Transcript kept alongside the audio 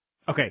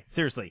Okay,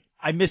 seriously,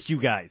 I missed you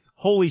guys.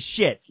 Holy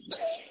shit.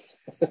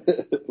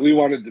 We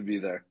wanted to be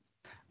there.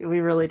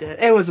 We really did.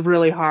 It was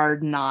really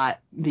hard not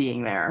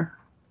being there.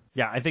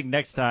 Yeah, I think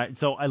next time.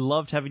 So I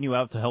loved having you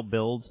out to help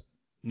build.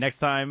 Next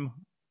time,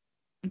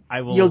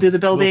 I will. You'll do the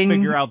building. We'll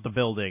figure out the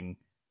building.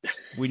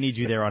 We need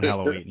you there on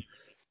Halloween.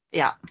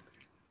 Yeah.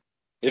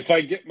 If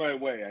I get my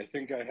way, I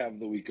think I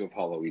have the week of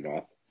Halloween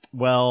off.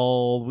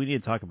 Well, we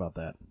need to talk about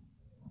that.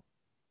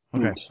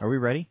 Okay, are we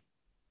ready?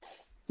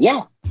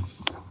 Yeah.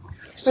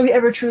 Are we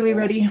ever truly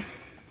ready?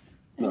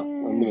 No,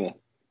 I'm gonna.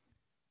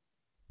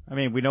 I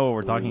mean, we know what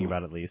we're talking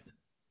about at least.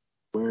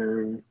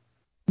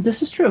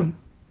 This is true.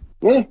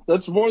 Yeah,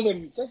 that's more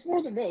than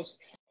most.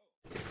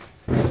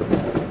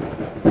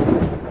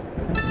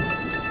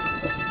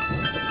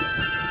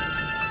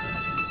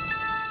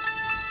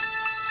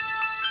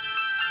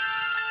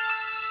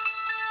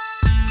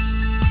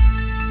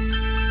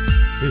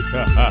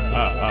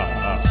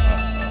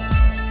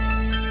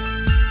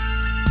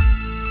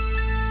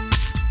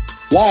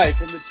 Live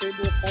from the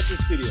Chamber of Haunter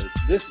Studios,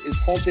 this is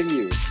Haunting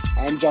You.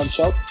 I'm John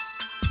Shelp.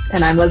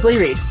 And I'm Leslie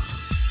Reed.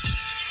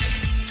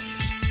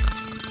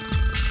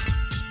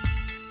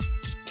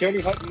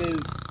 County Hutton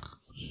is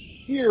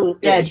here.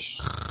 Dead-ish.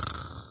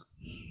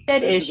 Dead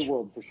to the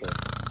world, for sure.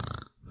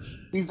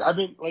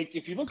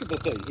 If you look at the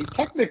thing, he's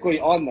technically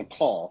on the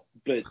call,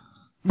 but...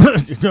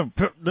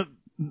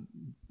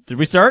 Did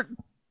we start?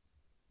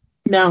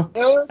 No.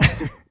 Yeah,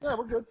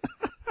 we're good.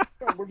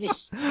 Yeah, we're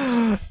just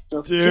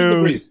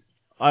Dude,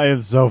 I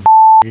am so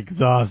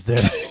exhausted.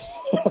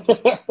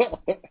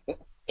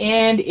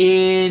 And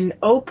in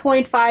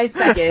 0.5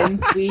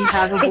 seconds, we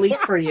have a bleep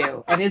for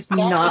you. And it's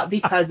not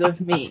because of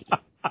me.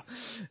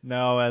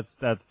 No, that's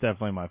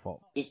definitely my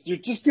fault. You're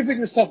just giving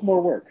yourself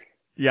more work.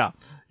 Yeah.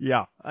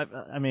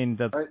 I mean,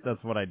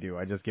 that's what I do.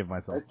 I just give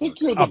myself. I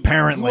think you're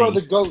apparently. You are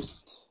the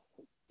ghost.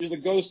 You're the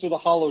ghost of the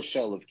hollow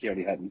shell of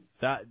County Hutton.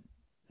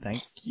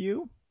 Thank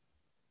you.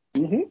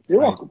 Mm-hmm.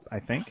 You're welcome.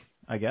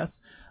 I guess.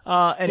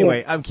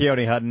 Anyway, I'm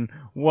Coyote Hutton.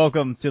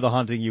 Welcome to the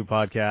Haunting You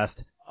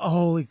podcast.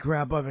 Holy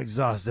crap, I'm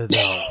exhausted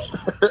though.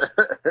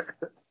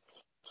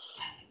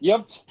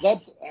 Yep,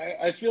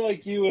 I feel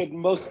like you and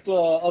most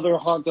other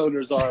haunt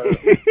owners are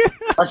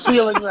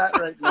feeling that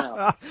right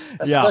now.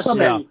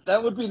 Especially,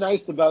 that would be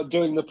nice about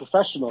doing the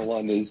professional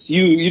one is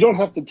you don't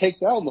have to take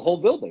down the whole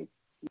building.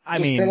 I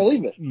just mean, kind of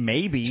leave it.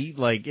 Maybe.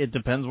 Like, it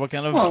depends what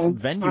kind of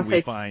venue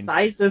we find.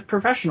 Size of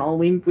professional,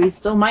 we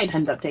still might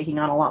end up taking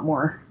on a lot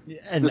more.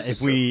 And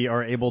if we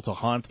are able to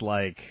haunt,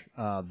 like,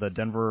 the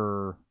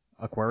Denver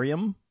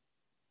Aquarium,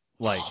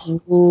 like...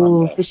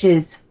 Ooh,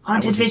 fishes.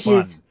 Haunted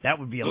fishes. Fun. That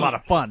would be a lot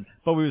of fun,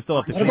 but we would still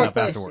have to clean up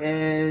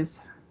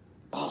afterwards.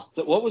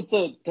 What was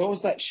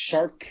that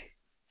shark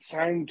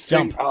sound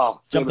thing?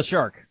 Jump the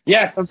shark.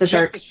 Yes! Jump the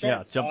shark.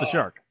 Yeah, jump the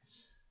shark.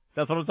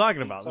 That's what I'm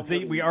talking about.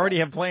 See, we already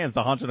have plans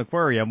to haunt an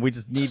aquarium. We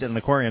just need an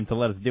aquarium to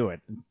let us do it.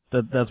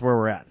 That's where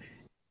we're at.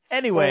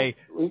 Anyway,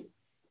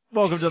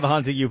 welcome to the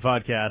Haunting You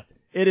podcast.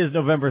 It is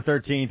November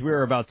 13th.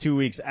 We're about 2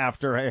 weeks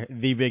after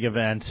the big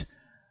event.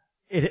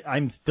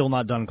 I'm still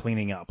not done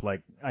cleaning up.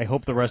 Like, I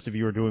hope the rest of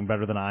you are doing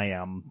better than I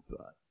am.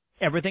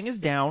 Everything is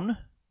down.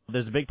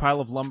 There's a big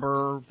pile of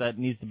lumber that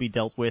needs to be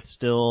dealt with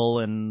still,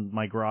 and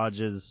my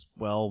garage is,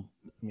 well,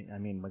 I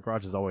mean, my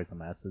garage is always a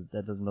mess.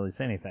 That doesn't really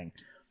say anything.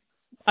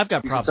 I've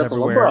got props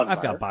everywhere.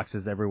 I've got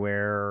boxes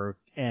everywhere,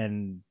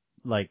 and,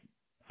 like,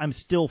 I'm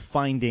still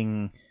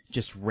finding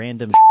just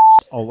random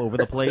all over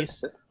the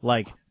place.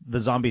 Like, the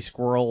zombie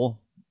squirrel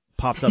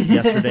popped up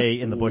yesterday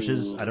in the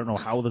bushes. I don't know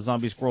how the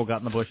zombie squirrel got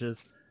in the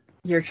bushes.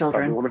 Your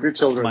children. Probably one of your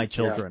children. My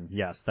children,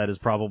 yes, that is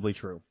probably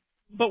true.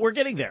 But we're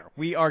getting there.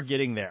 We are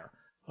getting there.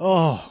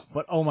 Oh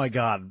my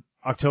god.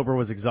 October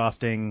was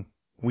exhausting.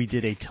 We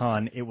did a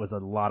ton. It was a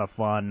lot of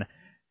fun.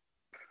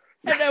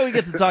 And now we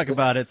get to talk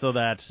about it so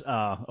that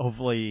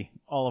hopefully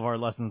all of our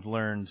lessons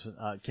learned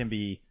can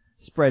be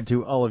spread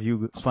to all of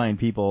you fine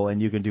people,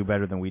 and you can do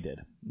better than we did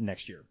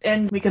next year.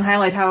 And we can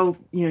highlight how,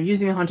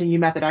 using the Haunting You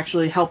method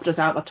actually helped us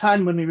out a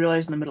ton when we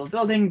realized in the middle of the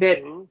building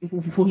that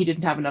we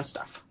didn't have enough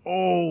stuff.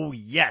 Oh,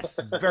 yes,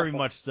 very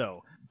much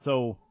so.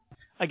 So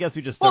I guess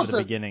we just start at the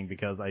beginning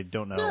because I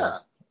don't know. Yeah.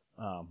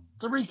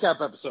 It's a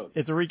recap episode.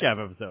 It's a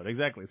recap episode,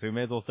 exactly. So we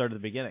may as well start at the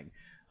beginning.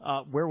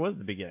 Where was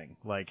the beginning?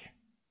 Like,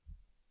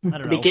 I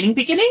don't know. Beginning?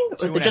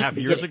 2.5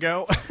 years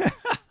ago?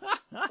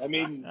 I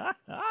mean, are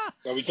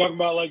we talking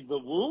about, like, the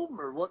womb,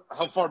 or what?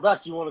 How far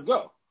back do you want to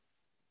go?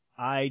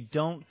 I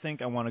don't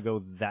think I want to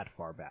go that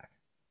far back.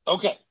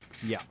 Okay.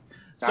 Yeah.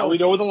 Now we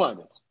know where the line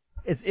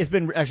is. It's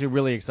been actually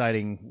really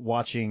exciting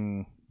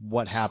watching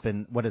what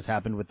has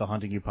happened with the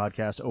Haunting You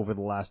podcast over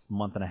the last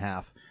month and a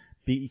half,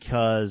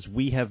 because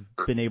we have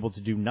been able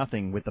to do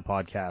nothing with the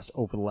podcast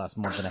over the last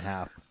month and a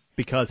half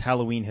because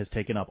Halloween has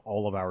taken up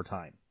all of our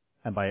time.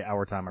 And by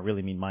our time, I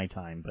really mean my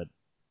time, but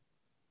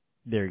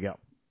there you go.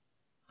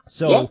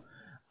 So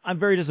I'm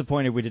very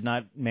disappointed we did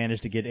not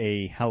manage to get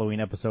a Halloween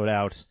episode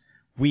out.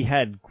 We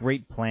had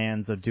great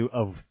plans of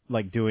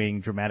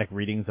doing dramatic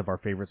readings of our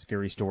favorite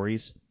scary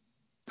stories.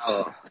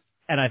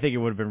 And I think it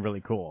would have been really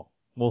cool.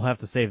 We'll have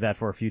to save that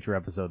for a future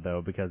episode,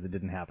 though, because it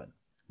didn't happen.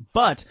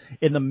 But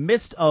in the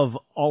midst of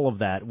all of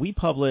that, we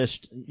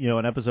published,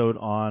 an episode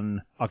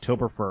on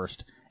October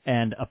 1st,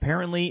 and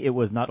apparently it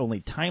was not only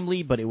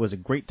timely, but it was a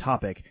great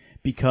topic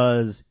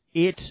because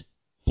it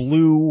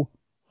blew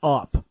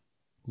up.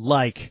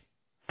 Like,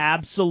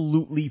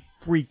 absolutely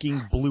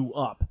freaking blew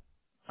up.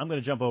 I'm going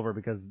to jump over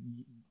because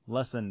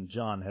Les and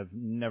John have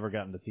never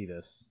gotten to see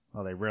this.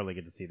 Well, they rarely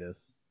get to see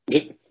this.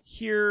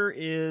 Here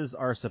is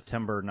our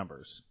September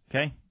numbers,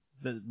 okay?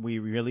 We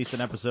released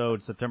an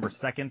episode September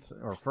 2nd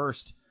or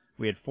 1st.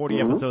 We had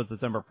 40 episodes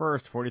September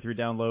 1st, 43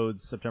 downloads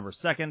September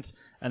 2nd,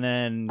 and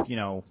then,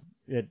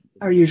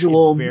 our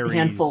usual varies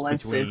handful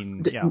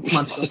between, as the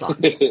month goes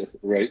on.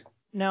 Right.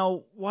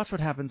 Now, watch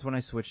what happens when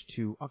I switch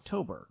to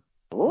October.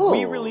 Oh.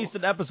 We released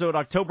an episode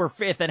October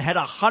 5th and had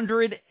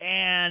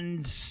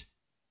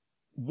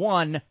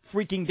 101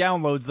 freaking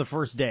downloads the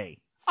first day.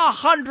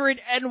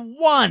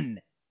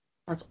 101!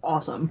 That's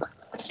awesome.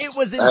 It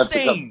was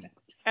insane!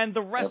 And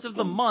the rest of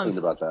the month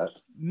about that.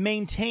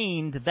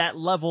 maintained that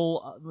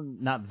level,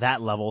 not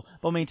that level,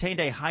 but maintained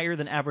a higher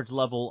than average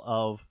level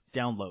of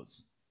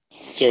downloads.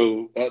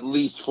 So at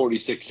least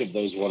 46 of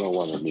those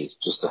 101 are me,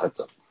 just a heads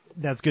up.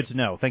 That's good to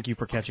know. Thank you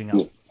for catching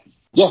up.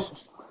 Yeah.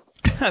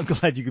 I'm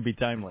glad you could be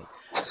timely.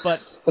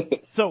 But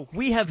so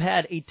we have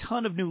had a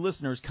ton of new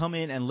listeners come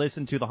in and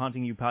listen to the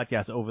Haunting You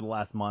podcast over the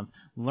last month,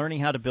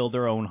 learning how to build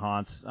their own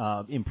haunts,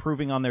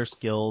 improving on their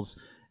skills,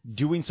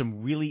 doing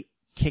some really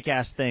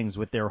kick-ass things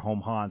with their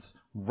home haunts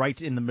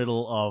right in the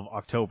middle of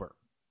October.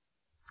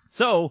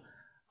 So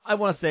I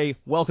want to say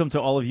welcome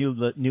to all of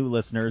you new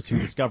listeners who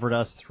discovered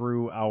us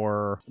through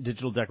our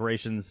digital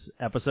decorations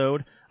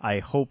episode. I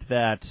hope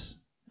that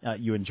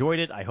you enjoyed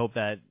it. I hope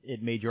that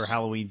it made your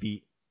Halloween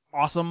be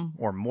awesome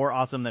or more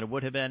awesome than it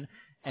would have been.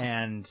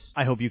 And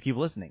I hope you keep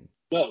listening.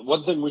 Yeah,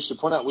 one thing we should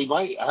point out, we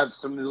might have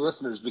some new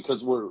listeners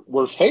because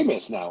we're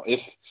famous now.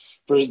 If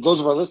for those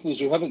of our listeners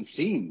who haven't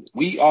seen,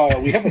 we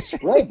have a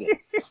spread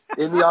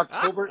in the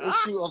October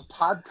issue of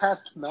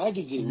Podcast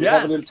Magazine. We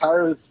have an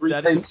entire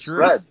 3-page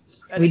spread.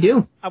 We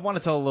do. I want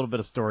to tell a little bit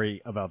of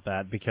story about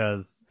that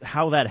because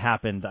how that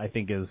happened, I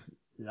think, is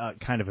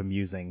kind of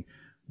amusing.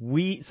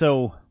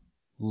 So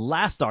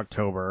last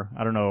October,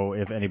 I don't know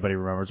if anybody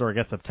remembers, or I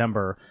guess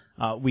September,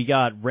 we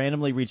got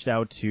randomly reached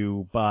out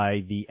to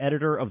by the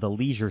editor of the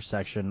leisure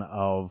section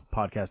of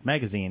Podcast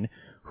Magazine,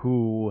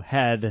 who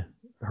had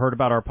heard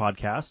about our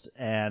podcast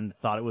and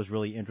thought it was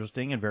really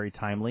interesting and very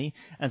timely.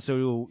 And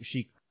so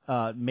she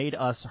made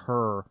us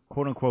her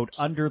quote-unquote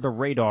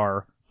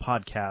under-the-radar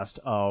podcast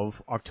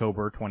of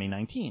October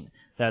 2019.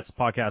 That's a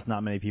podcast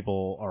not many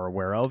people are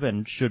aware of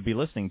and should be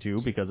listening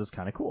to because it's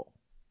kind of cool.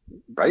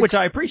 Right? Which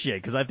I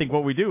appreciate because I think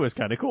what we do is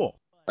kind of cool.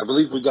 I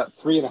believe we got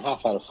 3.5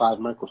 out of 5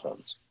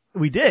 microphones.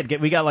 We did.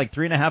 We got like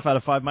 3.5 out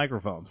of 5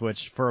 microphones,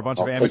 which for a bunch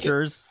of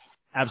amateurs,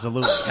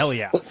 absolutely. Hell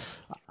yeah.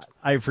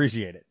 I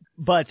appreciate it.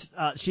 But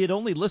she had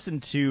only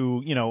listened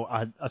to,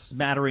 a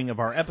smattering of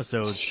our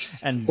episodes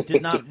and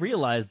did not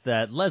realize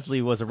that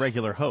Leslie was a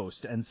regular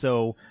host. And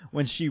so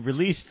when she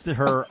released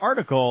her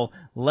article,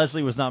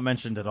 Leslie was not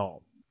mentioned at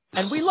all.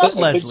 And we love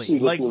Leslie.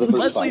 Like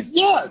Leslie's,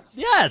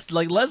 yes,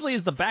 like Leslie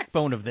is the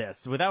backbone of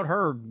this. Without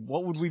her,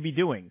 what would we be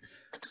doing?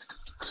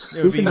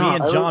 It would be me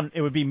and John.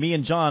 It would be me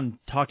and John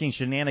talking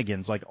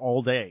shenanigans like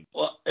all day.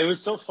 Well, it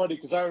was so funny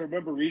because I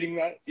remember reading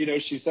that.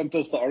 She sent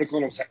us the article,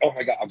 and I was like, "Oh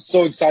my god, I'm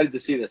so excited to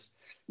see this."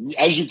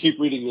 As you keep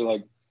reading, you're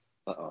like,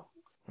 "Uh-oh,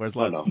 where's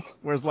Les? Oh, no.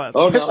 Where's Les?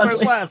 Oh no,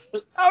 where's Les?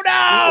 Oh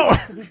no!"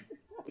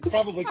 It's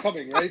probably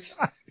coming, right?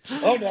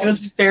 Oh no! It was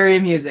very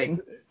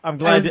amusing. I'm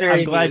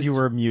glad you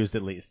were amused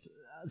at least.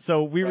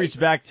 So we reached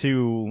back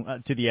to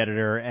the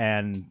editor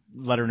and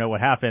let her know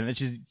what happened, and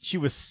she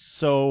was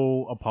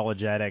so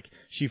apologetic.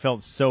 She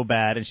felt so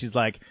bad, and she's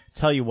like,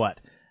 "Tell you what,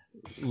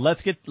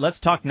 let's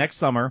talk next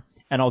summer,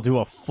 and I'll do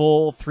a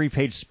full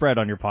 3-page spread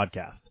on your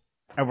podcast."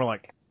 And we're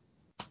like,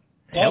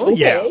 "Hell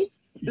yeah,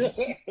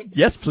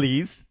 yes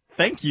please,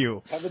 thank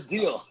you." Have a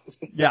deal.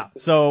 Yeah.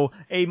 So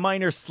a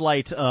minor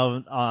slight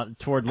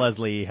toward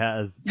Leslie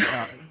has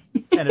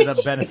ended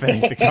up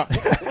benefiting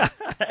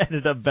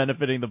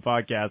the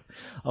podcast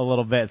a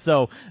little bit.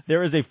 So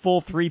there is a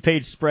full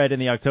 3-page spread in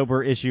the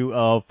October issue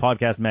of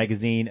Podcast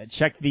Magazine.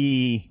 Check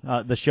the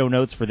show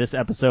notes for this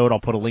episode. I'll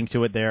put a link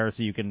to it there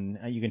so you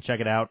can check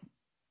it out.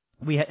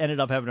 We ended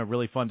up having a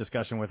really fun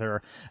discussion with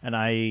her, and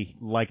I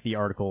like the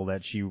article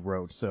that she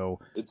wrote. So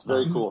it's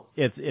very cool.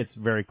 It's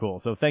very cool.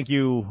 So thank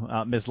you,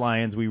 Miss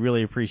Lyons. We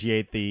really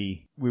appreciate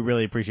the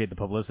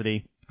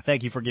publicity.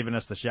 Thank you for giving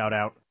us the shout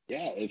out.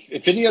 Yeah,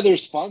 if any other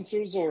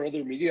sponsors or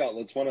other media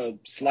outlets want to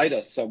slide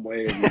us some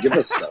way and give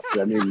us stuff,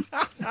 I mean,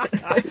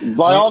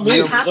 by all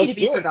means, let's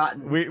do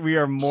it. We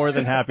are more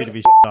than happy to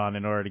be on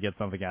in order to get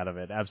something out of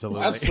it.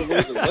 Absolutely.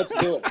 Absolutely. Let's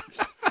do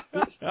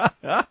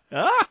it.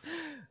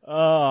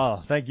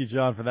 Oh, thank you,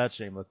 John, for that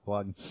shameless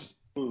plug.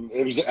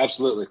 It was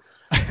absolutely.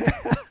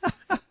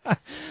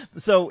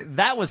 So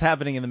that was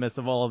happening in the midst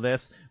of all of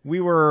this. We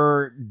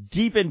were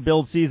deep in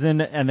build season,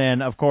 and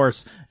then, of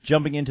course,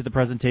 jumping into the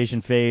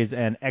presentation phase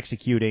and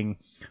executing.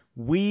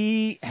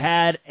 We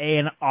had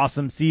an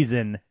awesome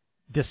season,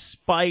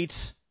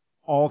 despite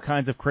all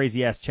kinds of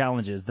crazy-ass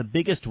challenges, the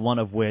biggest one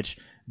of which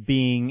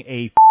being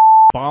a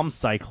bomb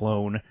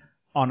cyclone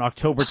on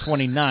October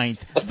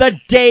 29th, the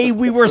day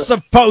we were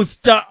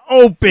supposed to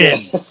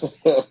open.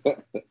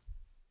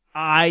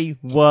 I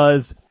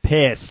was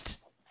pissed.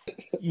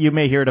 You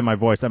may hear it in my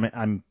voice.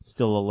 I'm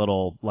still a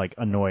little, like,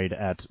 annoyed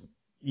at,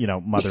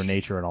 Mother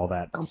Nature and all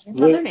that. Don't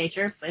blame Mother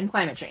Nature, blame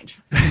climate change.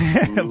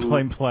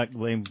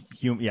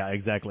 Yeah,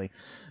 exactly.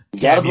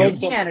 Gotta blame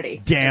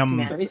humanity. Damn. It's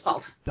humanity's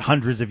fault.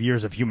 Hundreds of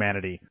years of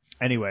humanity.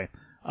 Anyway,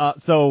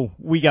 so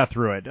we got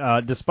through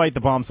it. Despite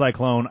the bomb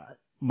cyclone,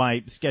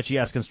 my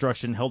sketchy-ass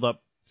construction held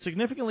up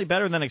significantly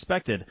better than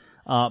expected.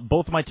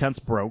 Both of my tents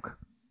broke.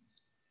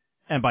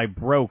 And by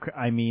broke,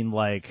 I mean,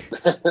 like,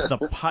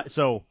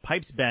 so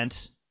pipes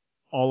bent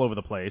all over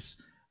the place.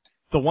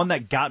 The one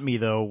that got me,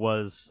 though,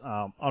 was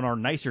on our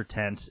nicer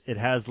tent. It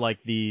has,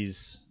 like,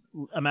 these,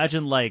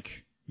 imagine,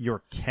 like,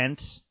 your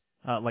tent,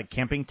 like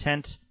camping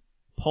tent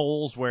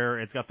poles where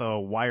it's got the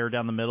wire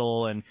down the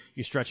middle and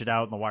you stretch it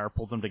out and the wire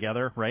pulls them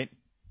together, right?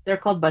 They're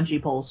called bungee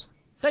poles.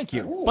 Thank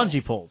you. Ooh.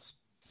 Bungee poles.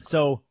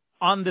 So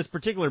on this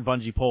particular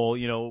bungee pole,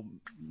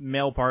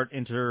 male part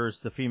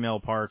enters the female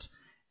part,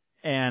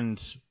 and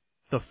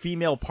the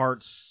female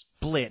part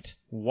split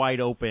wide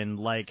open,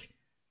 like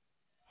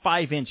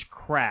 5-inch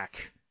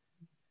crack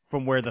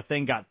from where the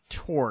thing got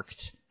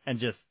torqued and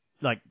just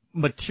like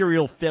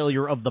material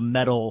failure of the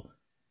metal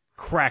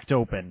cracked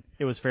open.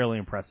 It was fairly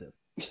impressive.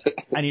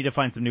 I need to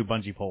find some new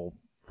bungee pole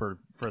for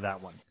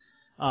that one.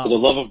 For the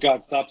love of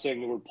God, stop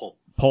saying the word pole.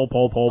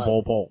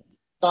 Pole.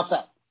 Stop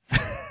that.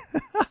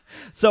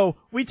 So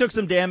we took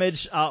some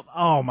damage.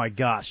 Oh my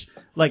gosh.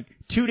 Like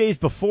 2 days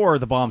before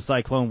the bomb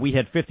cyclone, we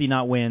had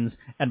 50-knot winds,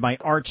 and my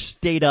arch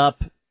stayed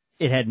up.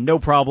 It had no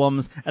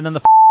problems. And then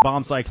the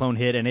bomb cyclone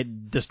hit, and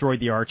it destroyed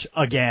the arch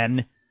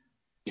again.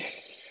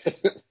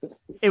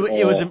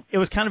 It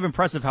was kind of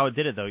impressive how it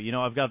did it, though.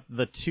 I've got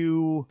the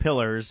 2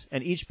 pillars,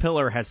 and each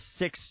pillar has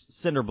 6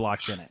 cinder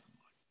blocks in it,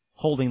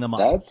 holding them up.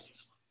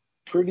 That's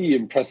pretty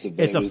impressive.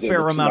 It's a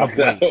fair amount of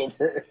weight.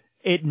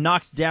 It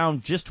knocked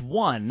down just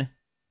one,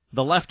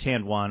 the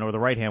left-hand one, or the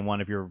right-hand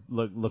one if you're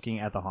looking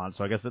at the haunt.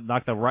 So I guess it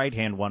knocked the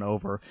right-hand one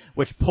over,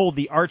 which pulled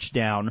the arch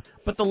down,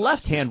 but the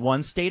left-hand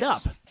one stayed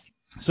up.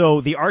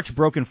 So the arch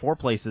broke in 4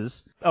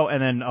 places. Oh,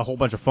 and then a whole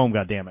bunch of foam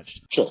got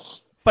damaged. Sure.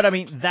 But, I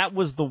mean, that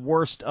was the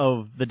worst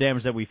of the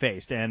damage that we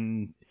faced,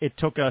 and it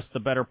took us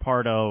the better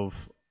part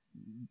of,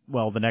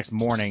 the next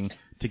morning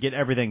to get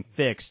everything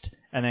fixed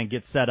and then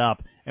get set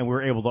up, and we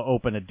were able to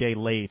open a day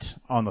late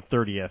on the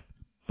 30th,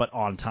 but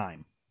on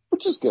time.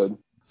 Which is good.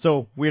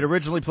 So we had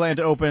originally planned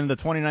to open the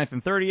 29th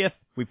and 30th.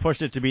 We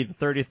pushed it to be the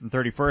 30th and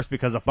 31st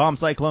because of bomb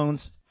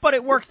cyclones, but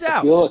it worked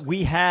out.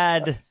 We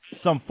had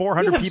some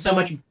 400 people. So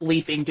much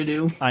bleeping to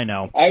do. I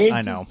know. I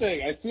was just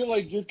saying, I feel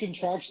like you're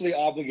contractually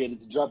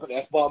obligated to drop an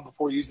F-bomb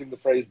before using the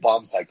phrase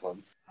bomb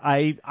cyclone.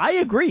 I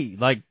agree.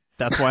 Like,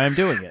 that's why I'm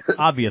doing it,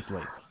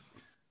 obviously.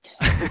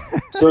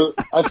 So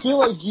I feel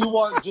like you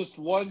want just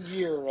 1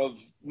 year of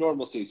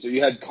normalcy. So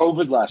you had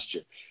COVID last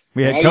year.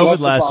 We had COVID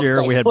last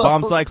year. We had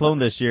bomb cyclone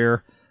this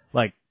year.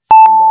 Like,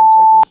 bomb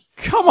cyclone.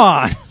 Come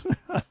on.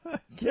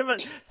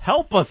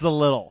 Help us a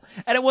little.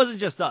 And it wasn't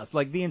just us.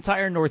 Like, the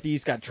entire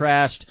Northeast got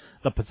trashed.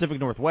 The Pacific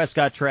Northwest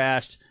got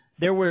trashed.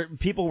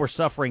 People were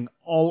suffering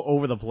all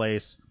over the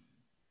place.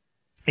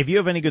 If you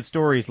have any good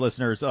stories,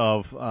 listeners,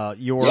 of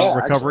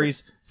your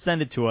recoveries,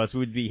 send it to us.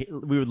 We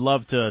would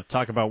love to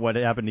talk about what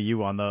happened to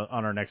you on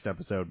our next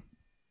episode.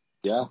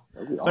 Yeah,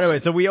 that'd be awesome. But anyway,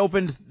 so we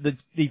opened the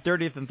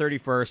 30th and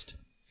 31st,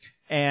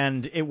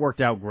 and it worked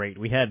out great.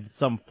 We had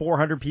some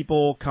 400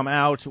 people come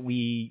out.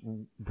 We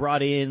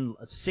brought in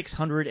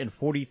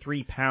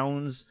 643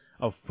 pounds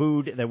of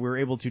food that we were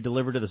able to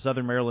deliver to the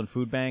Southern Maryland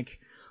Food Bank.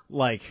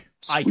 Like,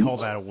 I call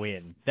that a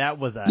win. That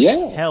was a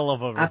hell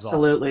of a result.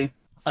 Absolutely.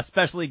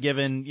 Especially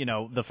given,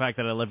 the fact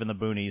that I live in the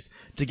boonies.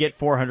 To get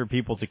 400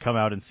 people to come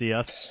out and see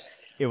us,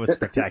 it was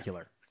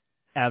spectacular.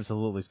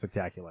 Absolutely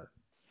spectacular.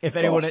 If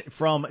anyone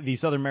from the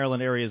Southern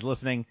Maryland area is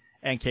listening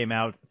and came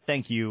out,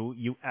 thank you.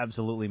 You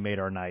absolutely made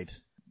our night.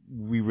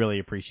 We really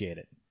appreciate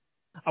it.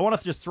 I want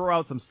to just throw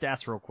out some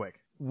stats real quick.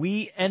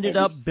 We ended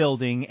up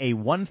building a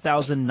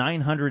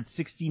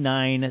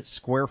 1,969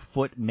 square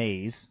foot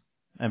maze.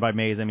 And by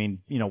maze, I mean,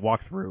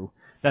 walk through.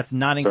 That's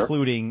not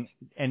including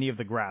any of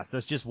the grass.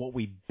 That's just what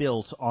we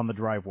built on the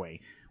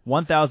driveway.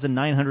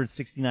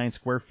 1,969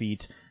 square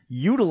feet,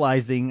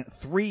 utilizing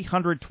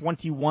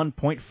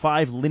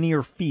 321.5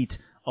 linear feet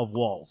of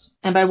walls.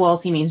 And by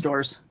walls, he means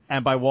doors.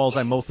 And by walls,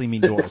 I mostly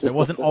mean doors. It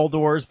wasn't all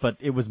doors, but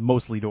it was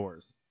mostly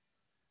doors.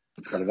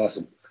 That's kind of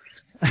awesome.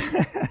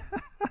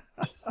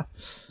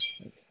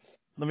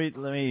 Let me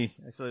do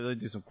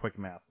some quick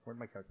math. Where'd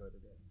my calculator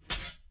go?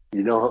 I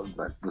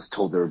was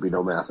told there would be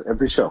no math.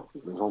 Every show,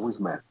 there's always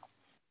math.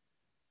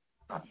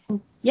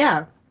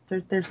 Yeah,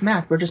 there's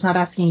math. We're just not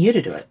asking you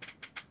to do it.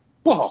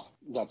 Well,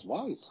 that's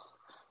wise.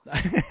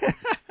 I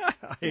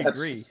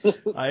agree.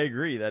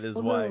 That is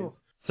wise.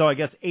 So I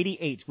guess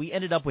 88. We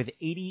ended up with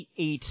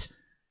 88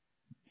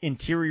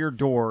 interior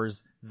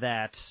doors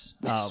that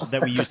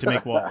we used to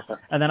make walls.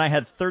 And then I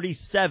had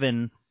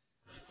 37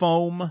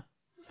 foam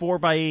 4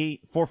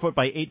 foot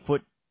by 8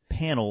 foot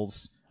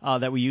panels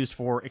that we used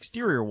for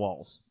exterior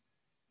walls.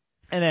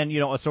 And then,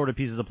 assorted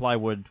pieces of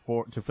plywood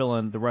to fill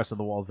in the rest of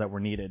the walls that were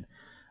needed.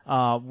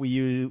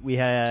 We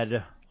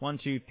had 4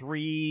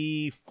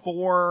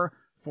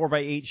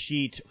 4x8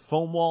 sheet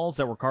foam walls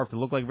that were carved to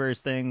look like various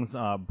things,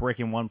 brick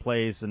in one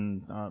place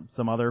and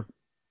some other.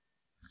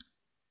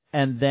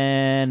 And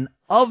then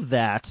of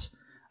that,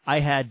 I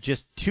had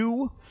just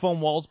 2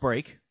 foam walls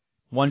break.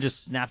 One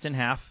just snapped in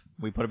half.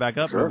 We put it back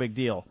up, no big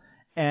deal.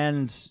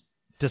 And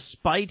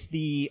despite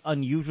the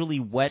unusually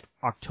wet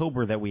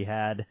October that we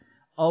had,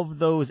 of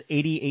those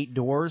 88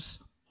 doors,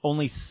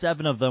 only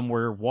 7 of them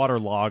were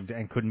waterlogged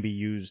and couldn't be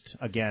used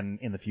again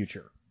in the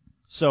future.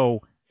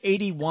 So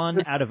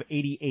 81 out of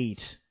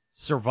 88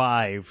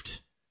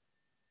 survived.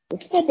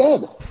 That's not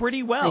bad.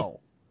 Pretty well. Nice.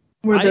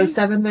 Were those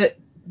 7 that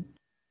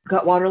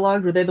got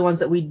waterlogged, were they the ones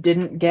that we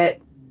didn't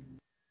get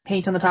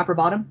paint on the top or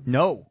bottom?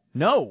 No,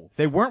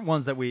 they weren't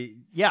ones that we.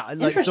 Yeah,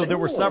 so there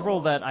were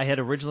several that I had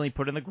originally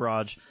put in the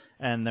garage,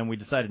 and then we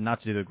decided not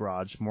to do the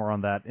garage. More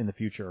on that in the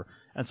future.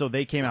 And so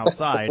they came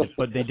outside,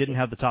 but they didn't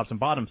have the tops and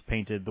bottoms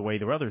painted the way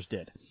the others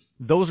did.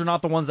 Those are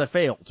not the ones that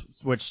failed,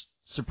 which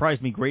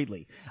surprised me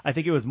greatly. I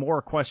think it was more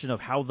a question of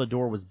how the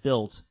door was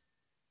built.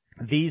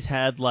 These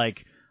had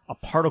like a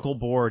particle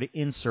board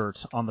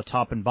insert on the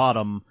top and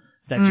bottom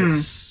that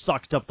just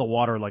sucked up the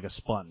water like a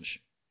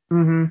sponge.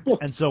 Mm-hmm.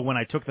 And so when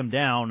I took them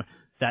down,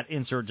 that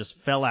insert just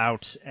fell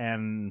out,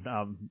 and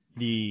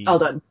all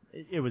done.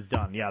 It was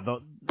done. Yeah,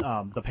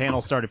 the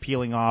panel started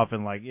peeling off,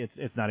 and like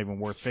it's not even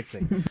worth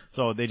fixing.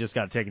 So they just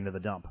got taken to the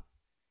dump.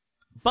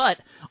 But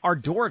our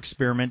door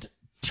experiment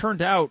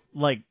turned out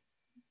like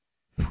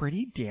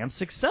pretty damn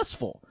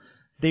successful.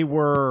 They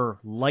were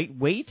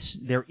lightweight,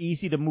 they're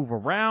easy to move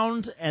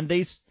around, and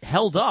they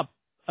held up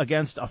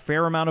against a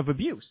fair amount of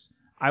abuse.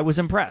 I was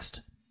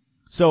impressed.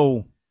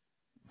 So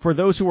for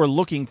those who are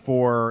looking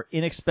for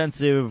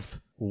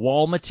inexpensive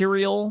wall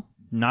material,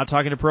 not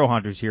talking to pro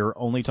hunters here,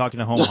 only talking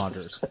to home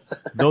hunters.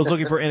 Those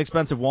looking for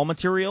inexpensive wall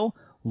material,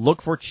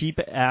 look for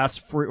cheap-ass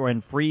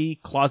free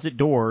closet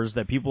doors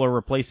that people are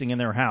replacing in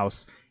their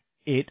house.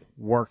 It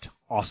worked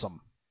awesome.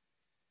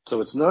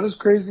 So it's not as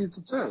crazy as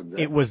it sounds.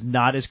 It was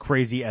not as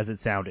crazy as it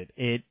sounded.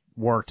 It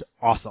worked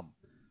awesome.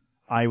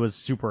 I was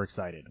super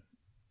excited.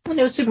 And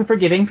it was super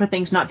forgiving for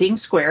things not being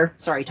square.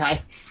 Sorry,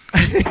 Ty.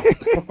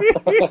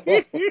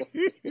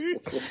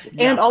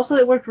 And also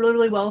it worked really,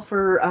 really well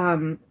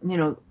for,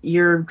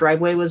 your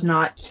driveway was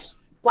not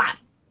flat.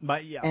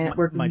 And it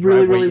worked my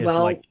really, driveway really is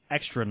well. like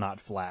extra not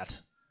flat.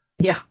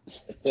 Yeah.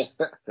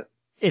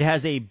 It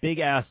has a big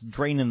ass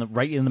drain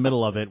right in the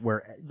middle of it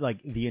where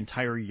like the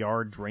entire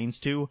yard drains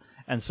to,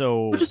 and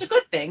so which is a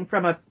good thing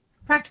from a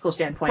practical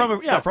standpoint. From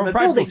a practical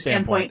building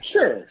standpoint.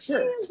 Sure.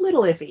 It's a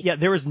little iffy. Yeah,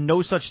 there is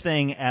no such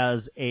thing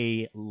as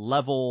a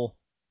level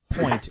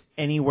point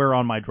anywhere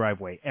on my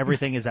driveway.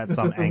 Everything is at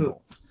some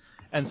angle.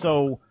 And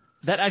so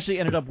that actually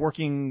ended up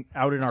working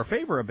out in our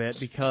favor a bit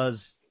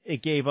because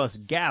it gave us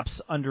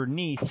gaps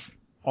underneath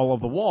all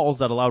of the walls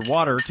that allowed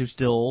water to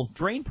still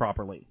drain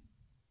properly,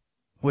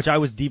 which I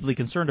was deeply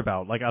concerned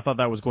about. Like, I thought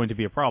that was going to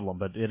be a problem,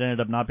 but it ended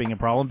up not being a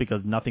problem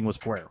because nothing was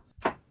square.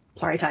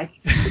 Sorry, Ty.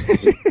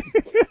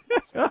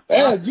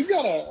 Ed, you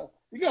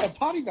got a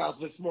potty mouth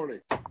this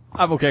morning.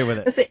 I'm okay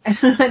with it.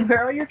 And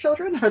where are your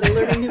children? Are they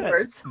learning new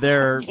words?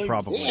 They're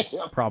probably.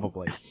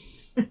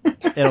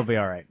 It'll be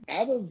all right.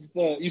 Out of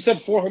you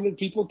said 400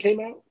 people came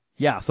out?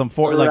 Yeah,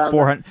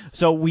 400.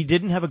 So we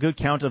didn't have a good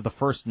count of the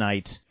first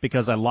night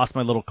because I lost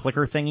my little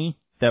clicker thingy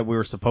that we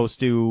were supposed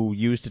to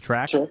use to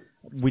track. Sure.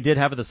 We did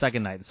have it the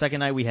second night. The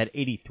second night we had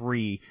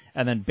 83,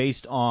 and then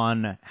based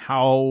on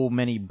how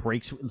many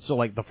breaks, so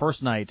like the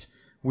first night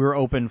we were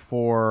open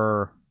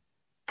for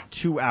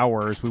 2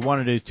 hours. We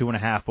wanted to do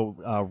 2.5,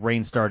 but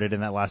rain started in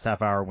that last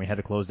half hour and we had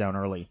to close down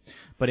early.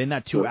 But in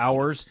that 2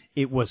 hours,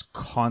 it was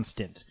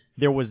constant.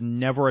 There was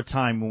never a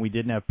time when we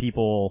didn't have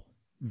people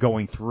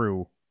going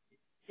through.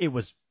 It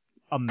was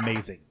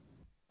amazing.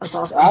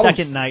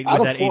 Second night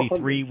with that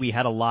 83, we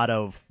had a lot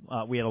of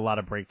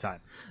break time.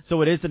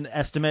 So it is an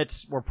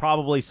estimate. We're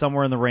probably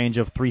somewhere in the range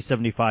of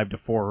 375 to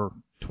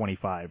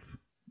 425,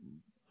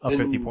 a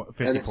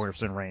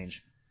 50%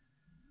 range.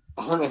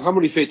 How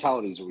many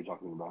fatalities are we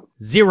talking about?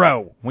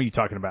 0. What are you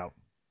talking about?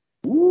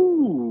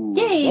 Ooh.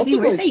 Yay, we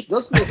were safe.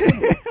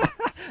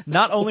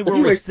 Not only were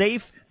we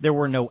safe, there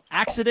were no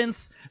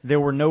accidents. There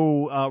were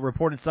no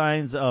reported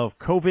signs of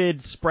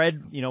COVID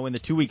spread, in the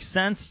 2 weeks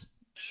since.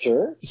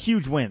 Sure.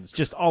 Huge wins,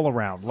 just all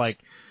around. Like,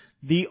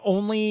 the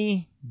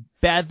only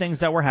bad things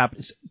that were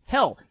happening,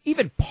 hell,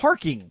 even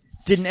parking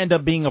didn't end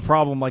up being a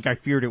problem like I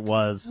feared it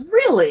was.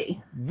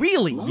 Really?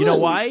 Really? Nice. You know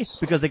why?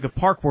 Because they could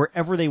park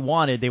wherever they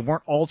wanted. They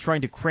weren't all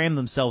trying to cram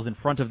themselves in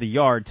front of the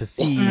yard to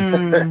see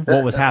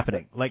what was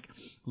happening. Like,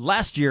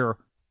 last year,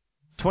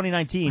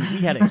 2019,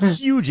 we had a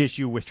huge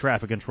issue with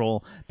traffic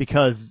control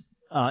because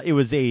it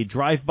was a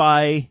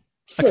drive-by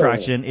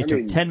attraction. It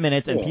took 10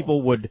 minutes, and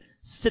people would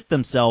sit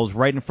themselves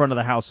right in front of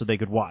the house so they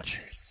could watch.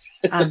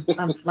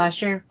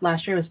 Last year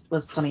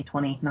was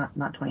 2020, not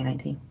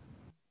 2019.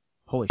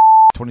 Holy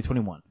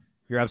 2021.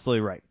 You're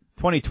absolutely right.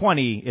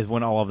 2020 is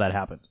when all of that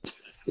happened.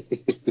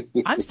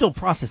 I'm still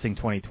processing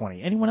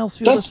 2020. Anyone else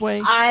feel this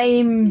way?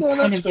 I'm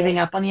kind of giving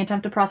up on the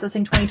attempt of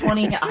processing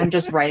 2020. I'm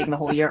just writing the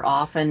whole year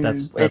off, and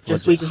we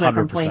just went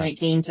from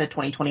 2019 to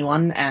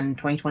 2021, and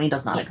 2020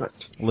 does not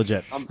exist.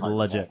 Legit.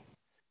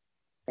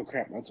 Oh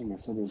crap, that's what my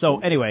son is. So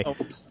anyway,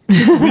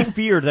 we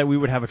feared that we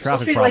would have a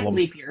traffic problem. Like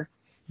leap year.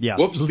 Yeah,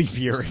 Whoops. Leap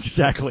year,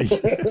 exactly.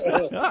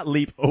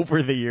 Leap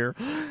over the year.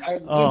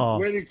 I'm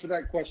just waiting for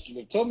that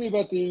question. Tell me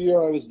about the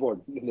year I was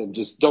born, and then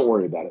just don't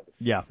worry about it.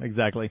 Yeah,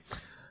 exactly.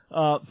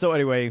 So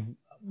anyway,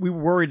 we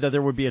were worried that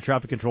there would be a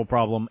traffic control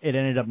problem. It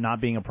ended up not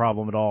being a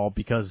problem at all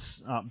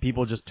because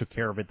people just took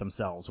care of it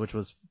themselves, which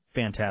was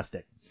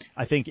fantastic.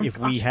 I think if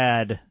we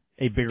had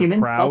a bigger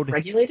crowd...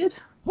 Self-regulated?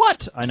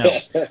 What? I know.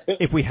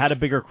 If we had a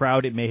bigger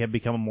crowd, it may have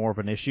become more of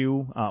an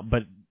issue,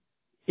 but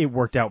it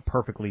worked out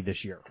perfectly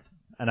this year.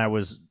 And I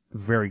was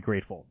very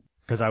grateful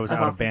because I was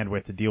out of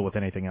bandwidth to deal with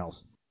anything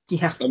else.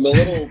 Yeah. I'm a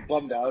little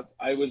bummed out.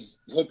 I was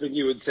hoping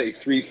you would say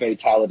 3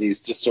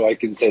 fatalities just so I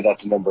can say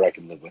that's a number I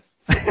can live with.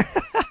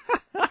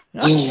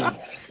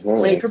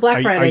 Wait for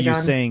Black Friday, Are you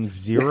John. saying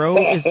 0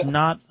 is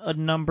not a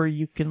number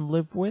you can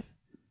live with?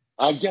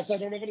 I guess I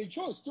don't have any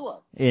choice, do I?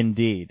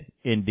 Indeed.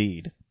 A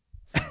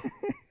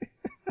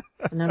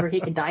number he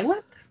can die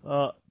with?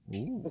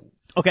 Ooh.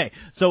 Okay,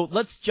 so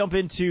let's jump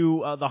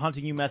into the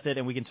Haunting You method,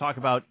 and we can talk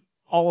about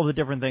all of the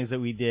different things that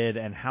we did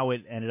and how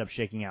it ended up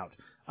shaking out.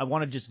 I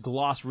want to just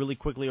gloss really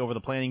quickly over the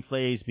planning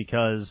phase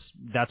because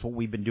that's what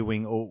we've been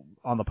doing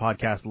on the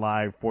podcast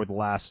live for the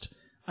last,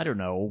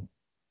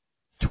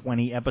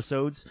 20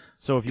 episodes.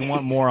 So if you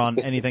want more on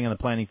anything in the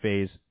planning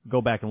phase,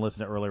 go back and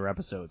listen to earlier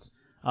episodes.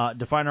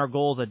 Define our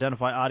goals,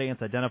 identify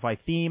audience, identify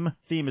theme.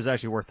 Theme is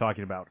actually worth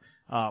talking about.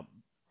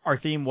 Our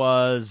theme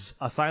was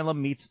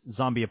Asylum meets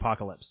Zombie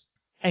Apocalypse.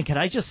 And can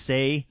I just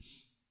say,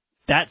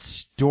 that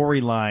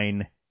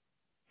storyline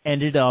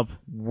ended up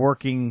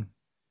working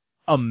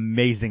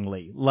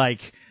amazingly.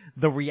 Like,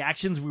 the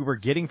reactions we were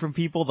getting from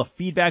people, the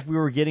feedback we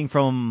were getting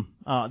from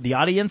the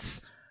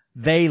audience,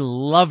 they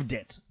loved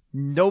it.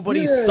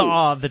 Nobody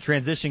saw the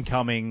transition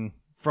coming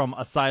from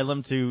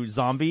Asylum to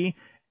Zombie,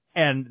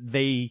 and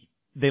they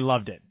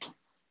loved it.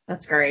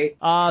 That's great.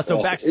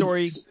 So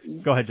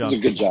backstory. Go ahead, John. It was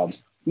a good job.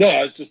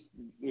 No, it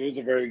was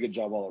a very good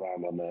job all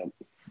around on that.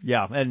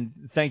 Yeah, and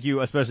thank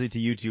you especially to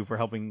you two for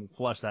helping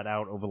flesh that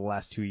out over the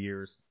last 2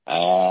 years.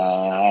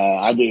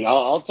 I mean,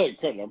 I'll take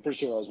credit. I'm pretty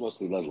sure that was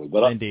mostly Leslie,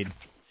 but indeed,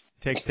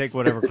 take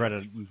whatever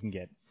credit you can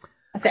get.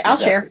 I'll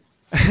share.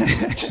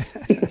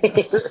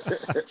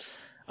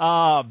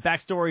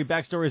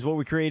 Backstory is what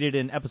we created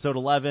in episode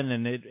 11,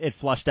 and it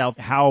flushed out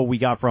how we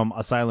got from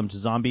Asylum to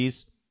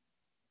zombies.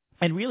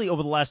 And really,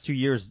 over the last 2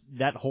 years,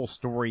 that whole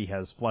story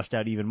has flushed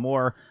out even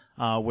more,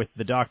 with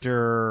the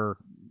doctor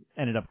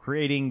ended up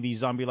creating these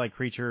zombie-like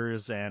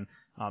creatures, and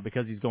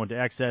because he's going to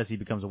excess, he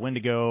becomes a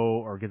Wendigo,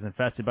 or gets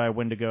infested by a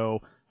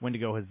Wendigo.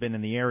 Wendigo has been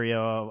in the area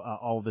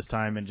all of this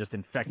time and just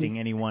infecting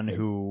anyone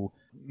who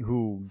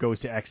goes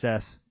to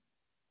excess.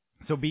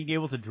 So being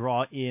able to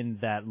draw in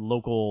that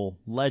local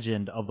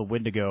legend of the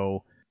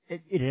Wendigo,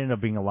 it ended up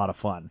being a lot of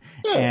fun.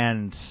 Yeah.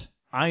 And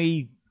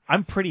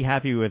I'm pretty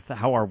happy with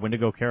how our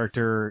Wendigo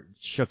character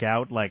shook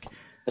out. Like,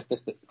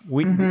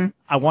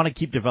 I want to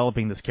keep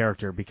developing this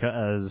character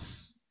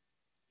because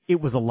it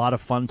was a lot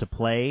of fun to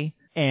play,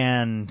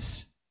 and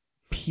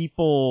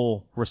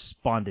people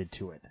responded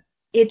to it.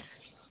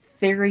 It's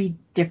very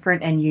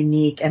different and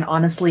unique, and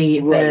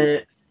honestly,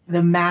 the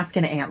mask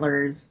and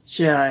antlers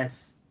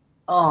just,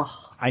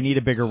 I need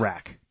a bigger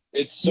rack.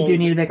 You do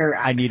need a bigger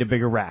rack. I need a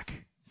bigger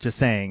rack. Just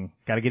saying,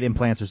 gotta get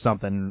implants or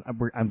something.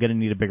 I'm gonna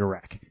need a bigger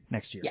rack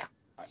next year. Yeah.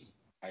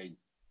 I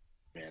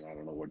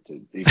don't know what to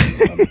even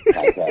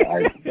unpack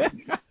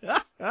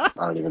that. I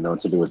don't even know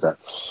what to do with that.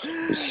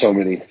 There's so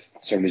many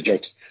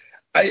jokes.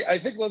 I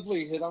think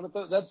Leslie hit on it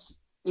though.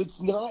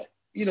 It's not,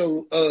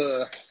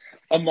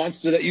 a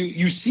monster that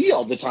you see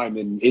all the time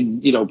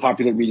in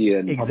popular media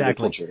and popular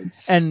culture.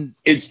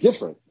 It's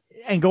different.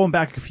 And going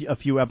back a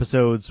few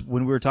episodes,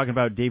 when we were talking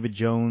about David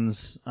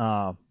Jones'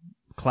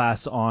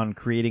 class on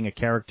creating a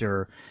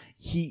character,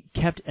 he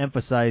kept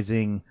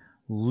emphasizing,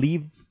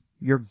 leave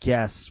your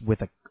guests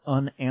with an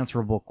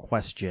unanswerable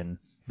question,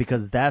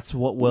 because that's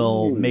what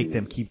will make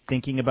them keep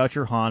thinking about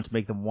your haunt,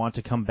 make them want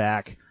to come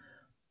back.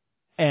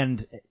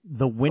 And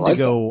the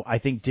Wendigo, I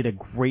think, did a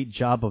great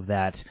job of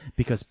that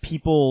because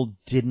people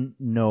didn't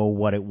know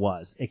what it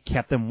was. It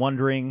kept them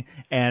wondering,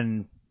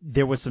 and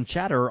there was some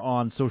chatter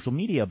on social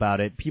media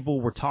about it.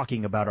 People were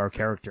talking about our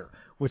character,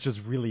 which was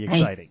really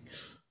exciting.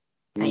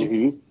 Nice.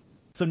 Mm-hmm.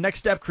 So next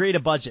step, create a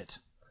budget.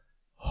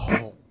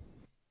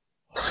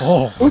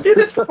 We'll do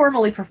this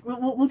formally.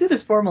 We'll do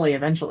this formally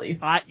eventually.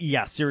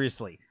 Yeah,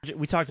 seriously.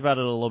 We talked about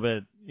it a little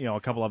bit, a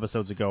couple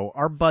episodes ago.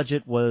 Our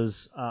budget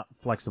was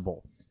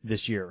flexible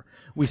this year.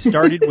 We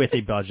started with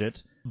a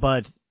budget,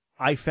 but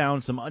I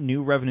found some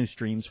new revenue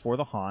streams for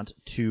the haunt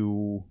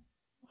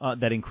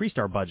that increased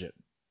our budget.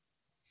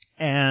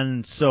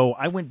 And so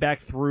I went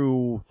back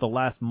through the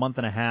last month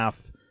and a half,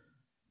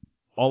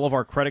 all of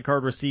our credit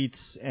card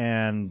receipts,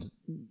 and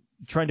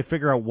trying to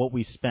figure out what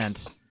we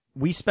spent.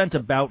 We spent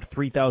about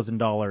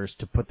 $3,000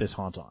 to put this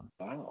haunt on.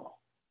 Wow.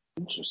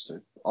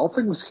 Interesting. All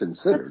things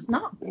considered. That's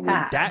not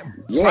bad.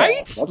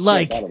 Right? That's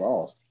not bad at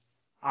all.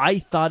 I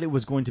thought it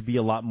was going to be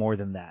a lot more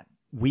than that.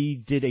 We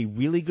did a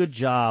really good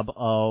job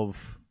of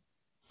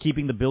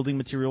keeping the building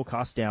material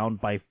costs down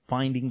by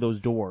finding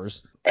those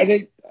doors. And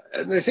I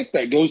think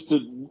that goes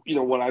to,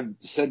 what I've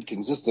said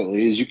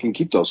consistently is you can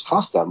keep those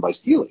costs down by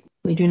stealing.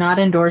 We do not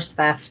endorse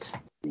theft.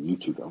 You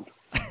two don't.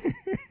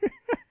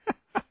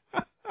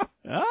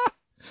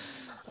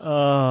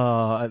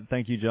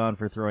 Thank you, John,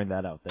 for throwing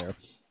that out there.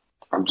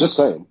 I'm just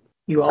saying.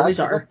 You always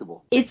are.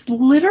 It's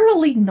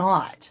literally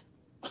not.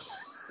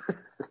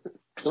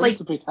 Don't have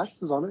to pay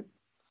taxes on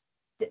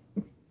it.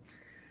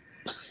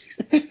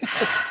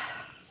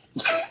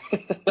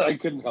 I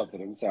couldn't help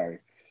it. I'm sorry.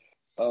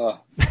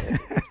 For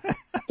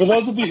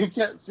those of you who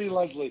can't see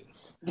Leslie,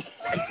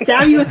 I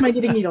stab you with my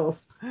knitting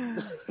needles.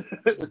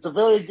 It's a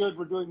very good.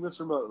 We're doing this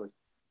remotely.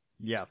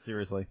 Yeah,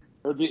 seriously.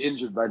 I would be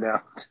injured by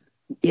now.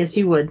 Yes,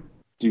 you would.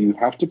 Do you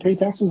have to pay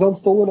taxes on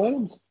stolen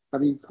items? How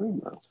do you claim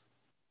that?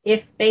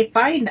 If they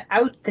find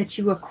out that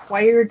you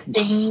acquired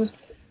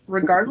things,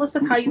 regardless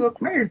of how you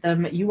acquired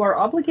them, you are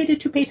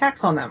obligated to pay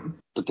tax on them.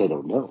 But they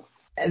don't know.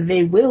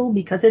 They will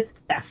because it's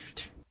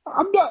theft.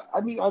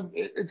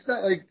 It's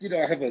not like,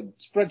 I have a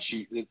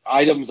spreadsheet of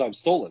items I've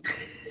stolen.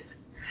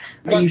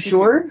 Are you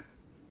sure?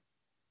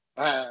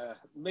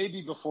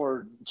 Maybe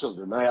before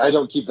children. I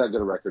don't keep that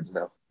good of records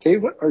now. Okay,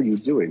 what are you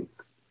doing?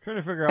 Trying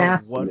to figure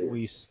out what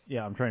we...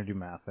 Yeah, I'm trying to do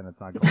math, and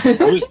it's not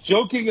going. I was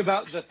joking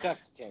about the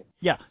theft, Ken.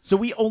 Yeah, so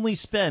we only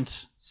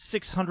spent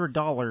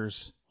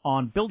 $600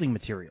 on building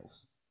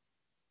materials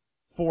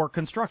for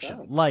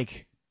construction.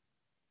 Like,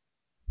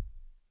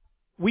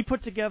 we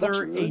put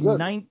together a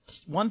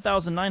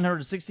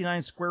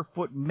 1,969 square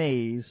foot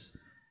maze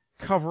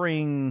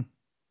covering,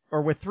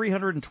 or with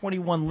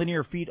 321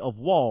 linear feet of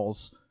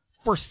walls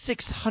for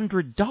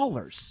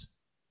 $600.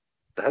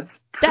 That's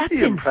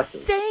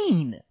impressive.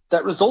 Insane.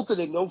 That resulted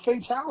in no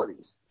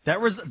fatalities.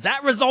 That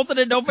resulted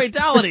in no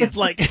fatalities.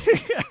 Like,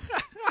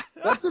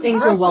 that's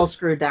things were well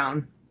screwed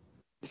down.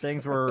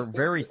 Things were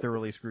very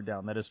thoroughly screwed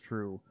down. That is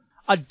true.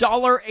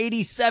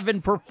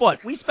 $1.87 per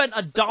foot. We spent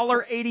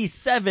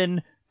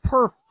 $1.87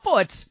 per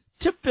foot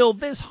to build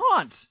this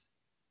haunt.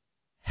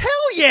 Hell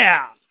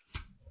yeah!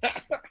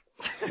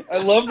 I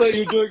love that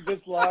you're doing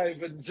this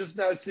live and just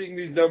now seeing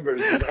these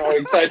numbers and how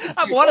excited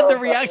I wanted the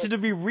reaction to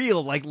be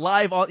real, like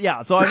live on.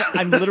 Yeah, so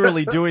I'm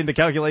literally doing the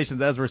calculations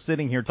as we're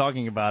sitting here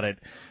talking about it.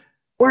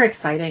 We're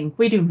exciting.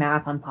 We do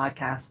math on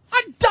podcasts.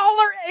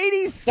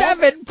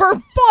 $1.87 per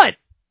foot.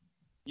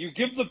 You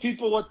give the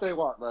people what they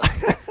want, man.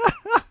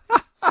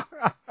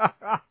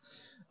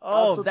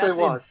 Oh, that's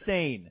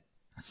insane.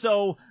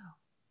 So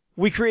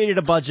we created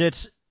a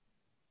budget.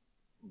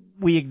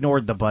 We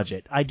ignored the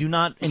budget. I do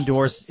not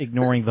endorse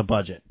ignoring the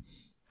budget.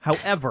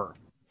 However,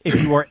 if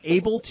you are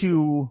able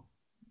to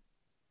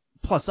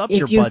plus up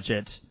your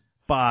budget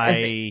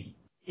by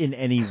in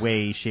any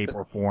way, shape,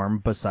 or form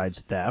besides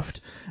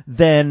theft,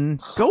 then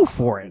go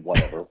for it.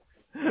 Whatever.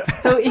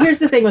 So here's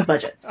the thing with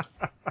budgets.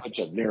 Bunch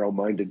of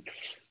narrow-minded.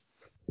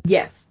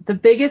 Yes, the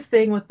biggest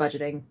thing with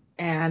budgeting,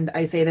 and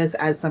I say this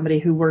as somebody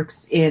who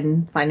works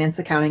in finance,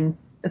 accounting,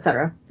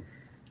 etc.,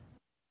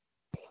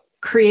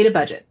 create a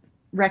budget.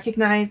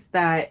 Recognize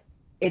that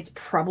it's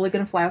probably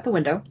going to fly out the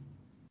window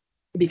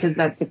because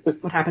that's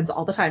what happens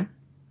all the time.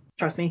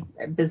 Trust me,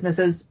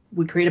 businesses,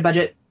 we create a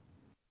budget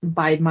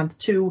by month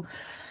 2.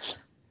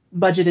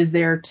 Budget is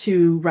there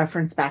to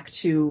reference back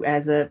to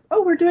as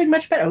we're doing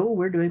much better. Oh,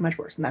 we're doing much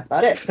worse. And that's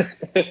about it.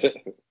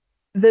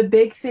 The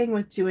big thing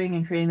with doing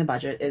and creating the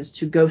budget is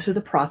to go through the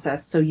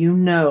process so you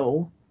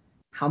know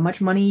how much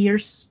money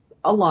you're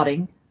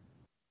allotting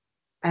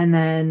and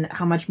then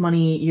how much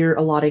money you're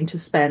allotting to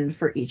spend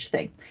for each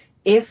thing.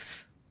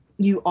 If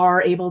you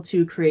are able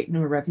to create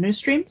new revenue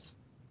streams,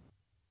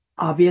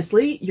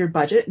 obviously your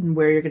budget and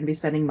where you're going to be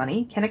spending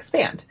money can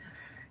expand.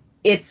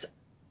 It's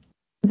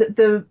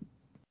the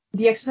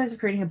exercise of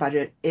creating a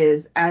budget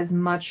is as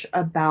much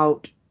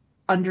about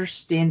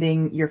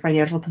understanding your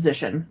financial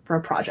position for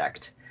a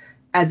project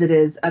as it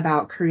is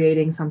about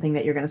creating something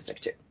that you're going to stick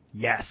to.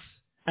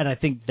 Yes. And I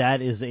think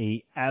that is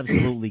a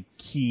absolutely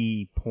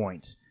key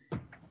point.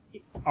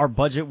 Our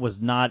budget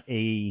was not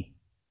a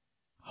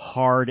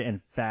hard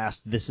and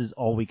fast, this is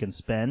all we can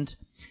spend.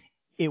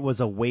 It was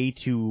a way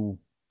to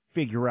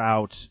figure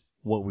out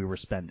what we were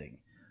spending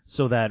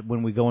so that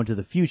when we go into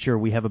the future,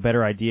 we have a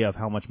better idea of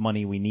how much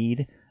money we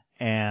need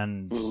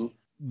and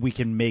we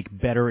can make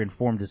better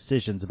informed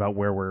decisions about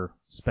where we're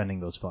spending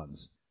those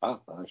funds. That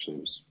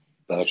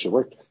actually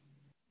worked.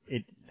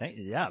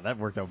 That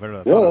worked out better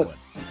than I thought it would.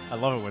 I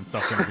love it when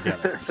stuff comes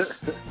together.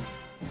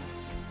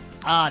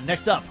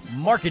 Next up,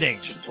 marketing.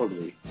 Should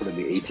totally put in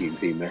the A-Team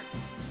theme there.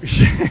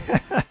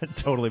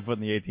 Totally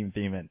putting the A-Team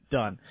theme in.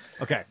 Done.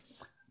 Okay.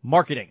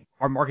 Marketing.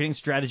 Our marketing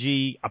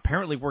strategy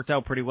apparently worked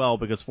out pretty well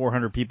because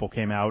 400 people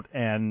came out,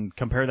 and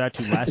compare that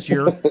to last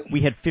year,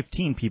 we had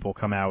 15 people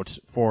come out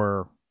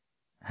for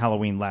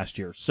Halloween last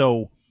year.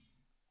 So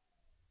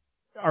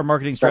our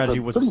marketing strategy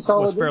was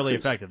fairly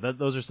increase. effective.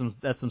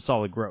 That's some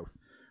solid growth.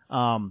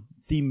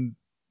 The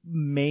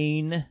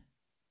main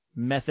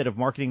method of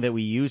marketing that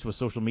we used was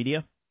social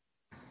media.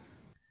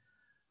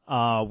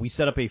 We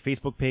set up a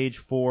Facebook page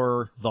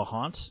for the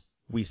haunt.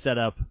 We set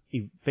up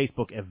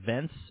Facebook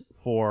events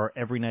for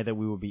every night that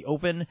we would be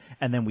open,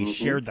 and then we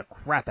shared the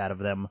crap out of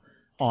them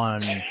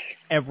on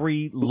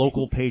every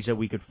local page that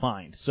we could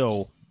find.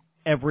 So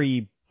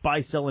every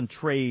buy, sell, and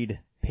trade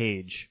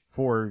page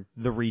for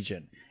the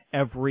region,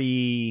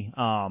 every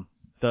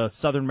the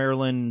Southern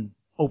Maryland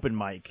open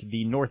mic,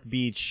 the North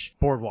Beach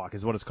Boardwalk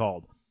is what it's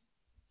called.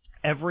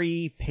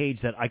 Every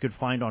page that I could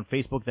find on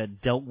Facebook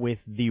that dealt with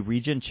the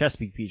region,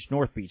 Chesapeake Beach,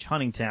 North Beach,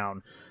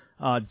 Huntingtown,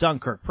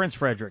 Dunkirk, Prince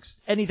Fredericks,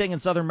 anything in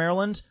Southern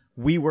Maryland,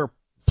 we were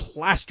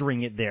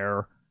plastering it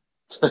there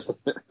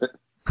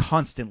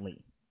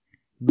constantly.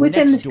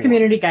 Within the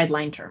community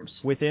guideline terms.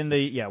 Within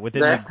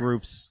the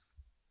group's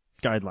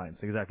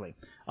guidelines, exactly.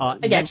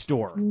 Again, next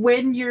door.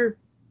 When you're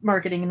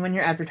marketing and when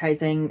you're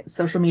advertising,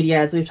 social media,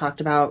 as we've talked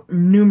about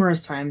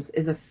numerous times,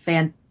 is a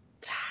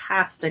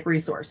fantastic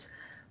resource.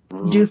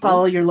 Do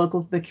follow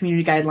the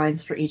community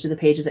guidelines for each of the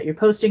pages that you're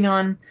posting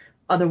on.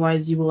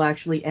 Otherwise, you will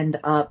actually end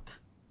up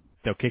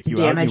they'll kick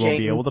you out and you won't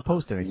be able to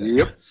post anything.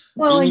 Yep.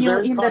 Well, and you'll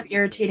end up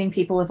irritating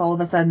people if all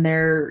of a sudden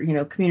their,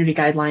 community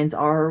guidelines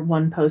are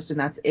one post and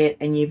that's it,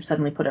 and you've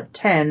suddenly put up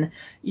 10.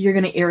 You're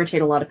going to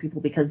irritate a lot of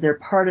people because they're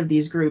part of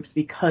these groups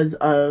because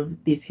of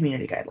these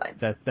community guidelines.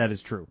 That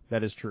is true.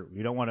 That is true.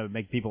 You don't want to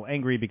make people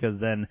angry because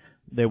then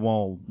they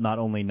will not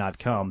only not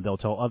come, they'll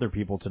tell other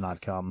people to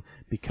not come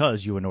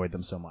because you annoyed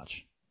them so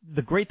much.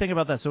 The great thing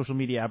about that social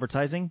media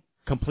advertising,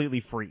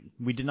 completely free.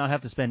 We did not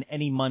have to spend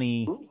any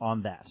money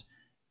on that.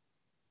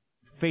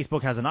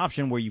 Facebook has an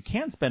option where you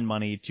can spend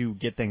money to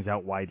get things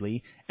out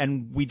widely,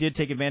 and we did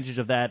take advantage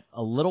of that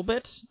a little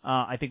bit.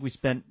 I think we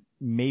spent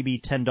maybe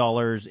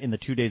 $10 in the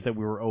 2 days that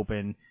we were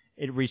open.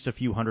 It reached a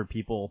few hundred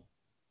people.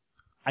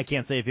 I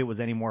can't say if it was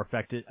any more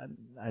effective.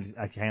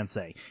 I can't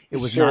say. It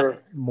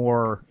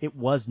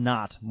was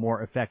not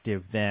more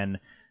effective than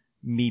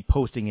me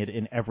posting it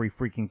in every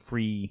freaking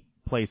free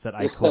place that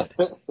I could.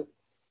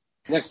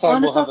 Next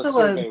time we'll have a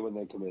survey when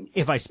they come in.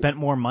 If I spent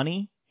more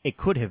money, it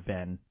could have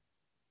been.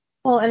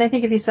 Well, and I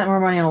think if you spent more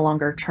money on a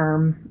longer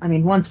term, I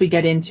mean, once we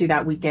get into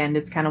that weekend,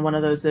 it's kind of one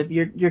of those of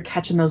you're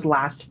catching those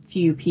last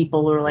few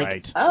people who are like,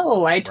 right.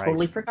 Oh, I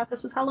totally forgot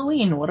this was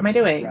Halloween. What am I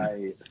doing?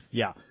 Right.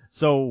 Yeah.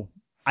 So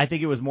I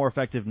think it was more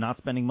effective not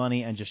spending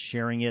money and just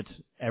sharing it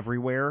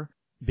everywhere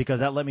because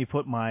that let me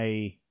put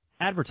my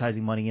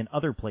advertising money in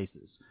other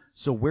places.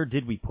 So where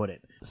did we put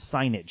it?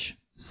 Signage.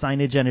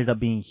 Signage ended up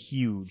being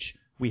huge.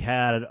 We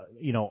had,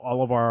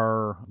 all of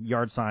our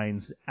yard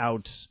signs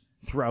out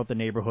throughout the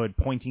neighborhood,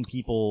 pointing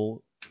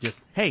people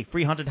just, hey,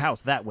 free haunted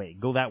house that way,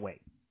 go that way.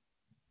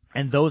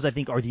 And those, I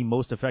think, are the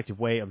most effective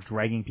way of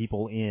dragging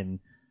people in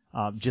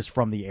just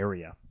from the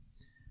area.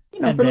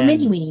 Little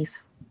mini-weenies.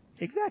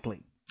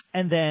 Exactly.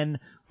 And then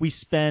we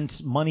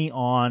spent money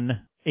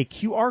on a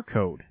QR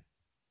code.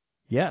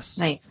 Yes.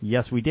 Nice.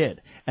 Yes, we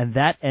did. And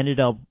that ended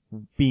up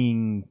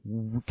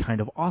being kind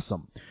of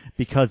awesome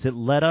because it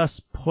let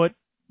us put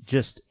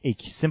just a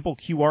simple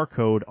QR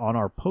code on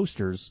our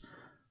posters.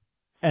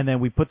 And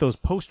then we put those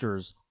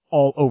posters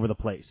all over the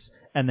place.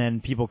 And then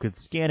people could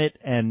scan it,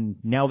 and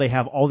now they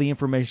have all the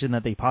information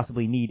that they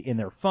possibly need in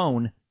their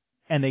phone,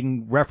 and they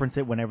can reference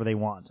it whenever they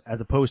want,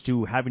 as opposed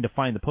to having to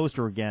find the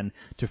poster again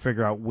to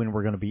figure out when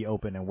we're going to be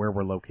open and where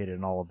we're located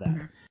and all of that.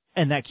 Mm-hmm.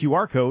 And that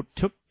QR code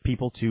took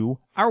people to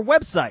our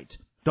website.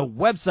 The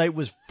website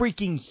was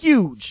freaking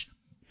huge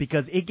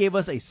because it gave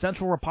us a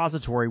central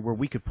repository where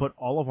we could put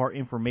all of our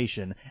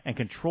information and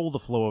control the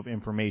flow of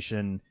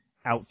information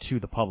out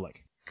to the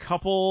public.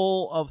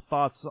 Couple of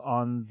thoughts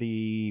on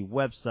the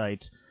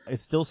website. It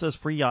still says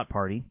Free Yacht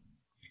Party.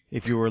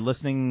 If you were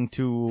listening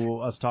to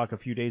us talk a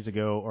few days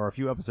ago or a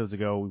few episodes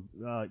ago,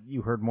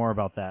 you heard more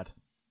about that.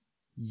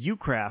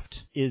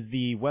 Ucraft is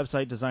the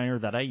website designer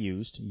that I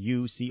used,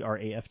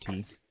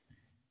 Ucraft.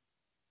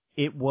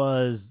 It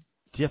was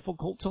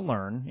difficult to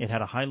learn. It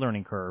had a high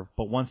learning curve,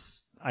 but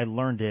once I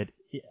learned it,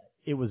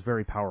 it was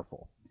very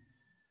powerful.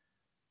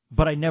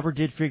 But I never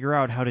did figure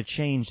out how to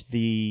change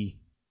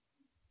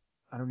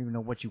I don't even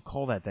know what you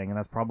call that thing, and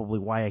that's probably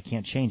why I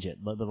can't change it.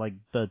 Like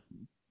the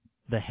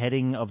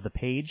heading of the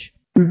page,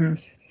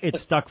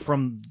 It's stuck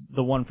from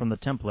the one from the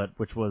template,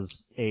 which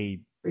was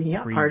a free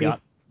yacht party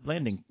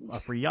landing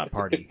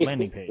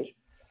page.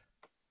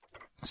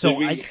 So did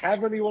we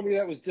have anyone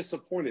that was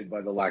disappointed by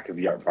the lack of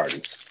yacht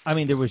parties? I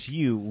mean, there was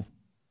you.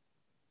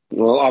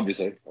 Well,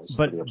 obviously.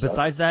 But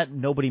besides that,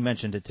 nobody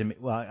mentioned it to me.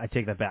 Well, I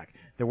take that back.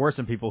 There were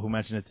some people who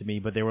mentioned it to me,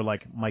 but they were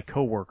like my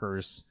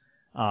coworkers.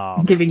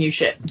 Giving you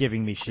shit.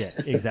 Giving me shit,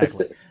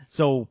 exactly.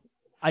 So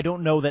I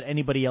don't know that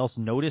anybody else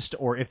noticed,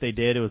 or if they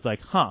did, it was like,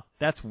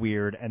 that's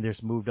weird, and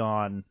just moved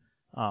on.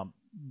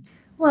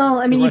 Well,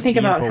 I mean, you think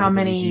about how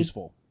many,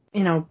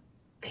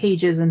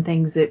 pages and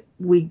things that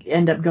we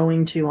end up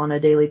going to on a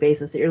daily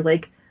basis that you're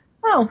like,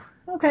 oh,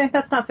 okay,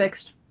 that's not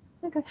fixed.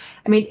 Okay.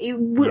 I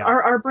mean,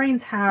 our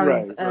brains have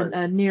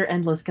a near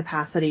endless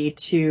capacity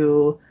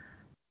to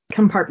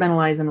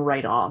compartmentalize and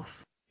write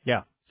off.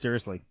 Yeah,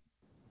 seriously.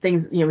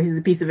 Things, here's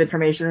a piece of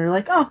information, and you're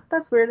like, oh,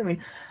 that's weird. I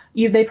mean,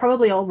 they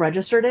probably all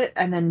registered it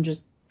and then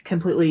just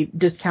completely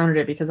discounted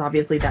it because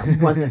obviously that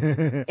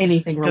wasn't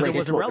anything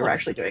related to what we were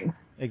actually doing.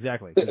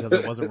 Exactly, because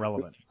it wasn't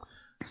relevant.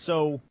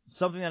 So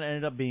something that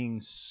ended up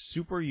being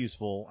super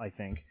useful, I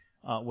think,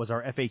 was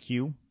our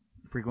FAQ,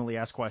 frequently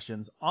asked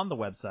questions, on the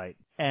website.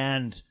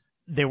 And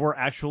there were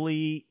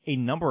actually a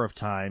number of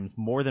times,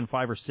 more than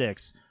 5 or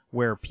 6,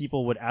 where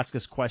people would ask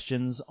us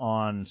questions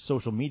on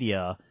social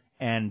media,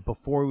 and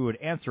before we would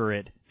answer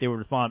it, they would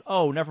respond,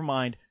 oh, never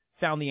mind,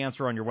 found the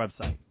answer on your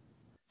website.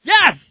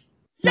 Yes!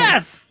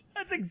 Yes!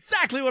 That's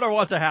exactly what I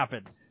want to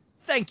happen.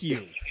 Thank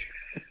you.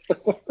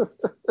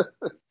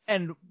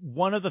 And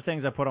one of the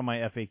things I put on my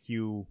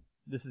FAQ,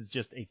 this is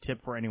just a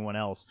tip for anyone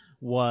else,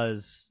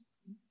 was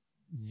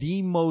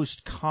the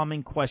most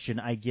common question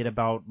I get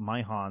about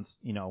my haunts,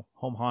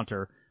 home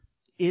haunter,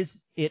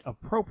 is it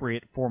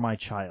appropriate for my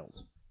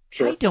child?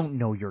 Sure. I don't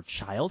know your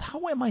child.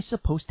 How am I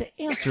supposed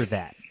to answer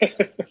that?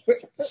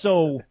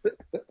 So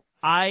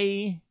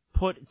I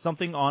put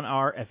something on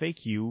our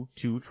FAQ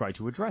to try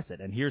to address it,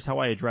 and here's how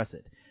I address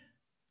it.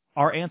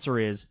 Our answer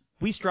is,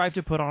 we strive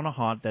to put on a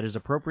haunt that is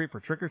appropriate for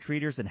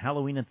trick-or-treaters and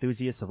Halloween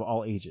enthusiasts of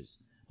all ages.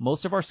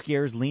 Most of our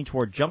scares lean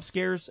toward jump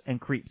scares and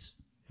creeps.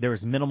 There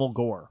is minimal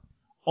gore.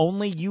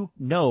 Only you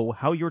know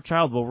how your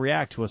child will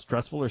react to a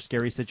stressful or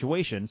scary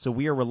situation, so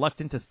we are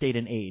reluctant to state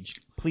an age.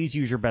 Please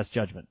use your best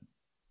judgment.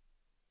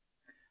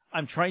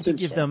 I'm trying to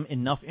give them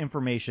enough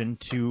information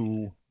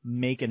to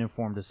make an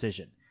informed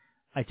decision.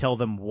 I tell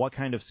them what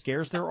kind of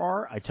scares there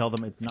are. I tell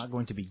them it's not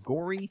going to be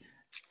gory.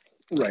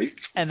 Right.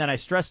 And then I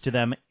stress to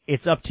them,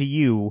 it's up to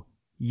you.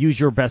 Use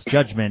your best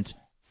judgment.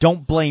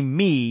 Don't blame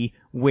me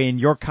when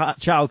your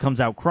child comes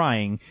out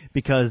crying,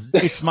 because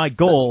it's my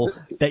goal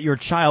that your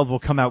child will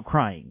come out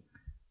crying.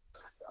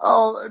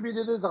 Oh, I mean,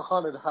 it is a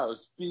haunted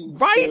house. Being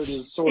right?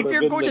 scared is sort if of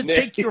you're going to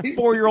take your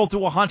 4-year-old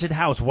to a haunted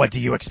house, what do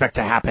you expect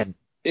to happen?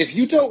 If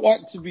you don't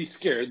want to be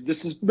scared,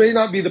 may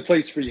not be the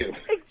place for you.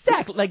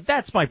 Exactly.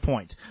 That's my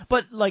point.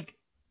 But,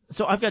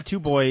 so I've got 2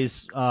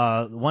 boys.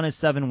 One is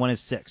 7, one is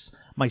 6.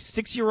 My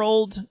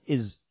 6-year-old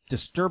is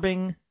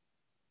disturbing.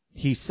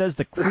 He says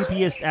the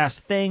creepiest ass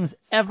things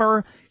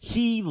ever.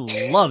 He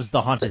loves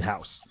the haunted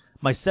house.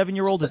 My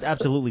 7-year-old is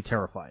absolutely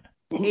terrified.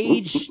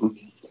 Age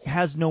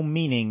has no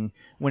meaning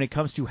when it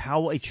comes to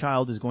how a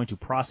child is going to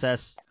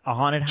process a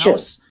haunted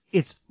house. Sure.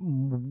 It's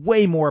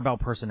way more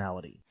about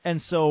personality.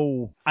 And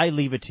so I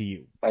leave it to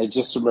you. I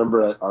just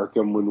remember at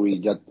Arkham when we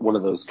got one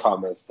of those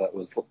comments that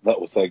was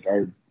like,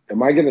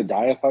 am I going to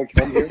die if I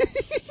come here?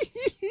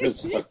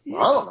 It's like, I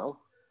don't know.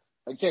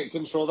 I can't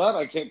control that.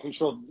 I can't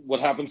control what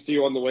happens to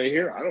you on the way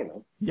here. I don't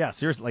know. Yeah,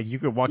 seriously. You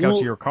could walk out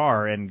to your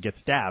car and get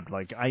stabbed.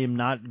 I am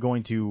not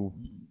going to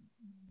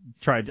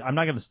I'm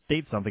not going to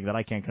state something that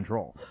I can't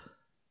control.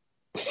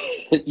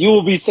 You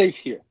will be safe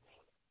here.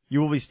 You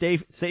will be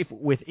safe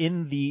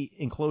within the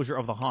enclosure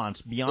of the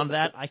haunt. Beyond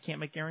that, I can't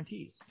make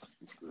guarantees.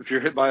 If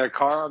you're hit by a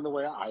car on the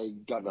way out, I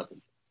got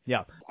nothing.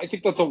 Yeah. I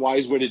think that's a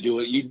wise way to do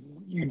it.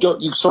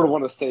 You sort of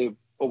want to stay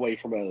away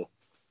from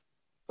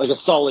a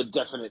solid,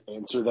 definite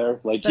answer there.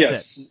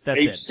 That's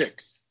age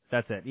 6.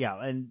 That's it. Yeah.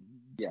 And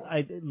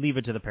I leave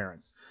it to the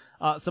parents.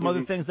 Some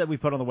other things that we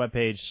put on the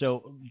webpage.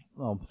 So,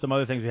 some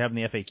other things we have in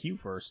the FAQ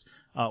first.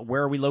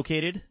 Where are we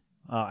located?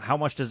 How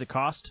much does it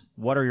cost?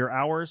 What are your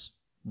hours?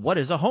 What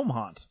is a home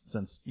haunt?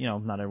 Since,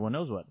 not everyone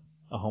knows what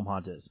a home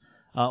haunt is.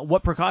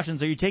 What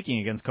precautions are you taking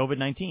against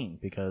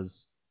COVID-19?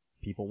 Because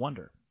people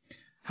wonder.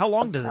 How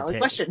long does it take?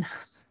 Question.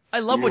 I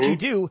love what you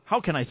do. How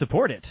can I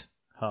support it?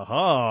 Ha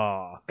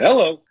ha.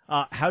 Hello.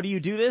 How do you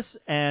do this?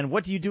 And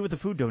what do you do with the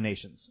food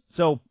donations?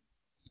 So,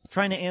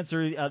 trying to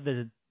answer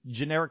the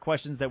generic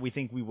questions that we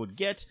think we would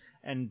get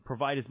and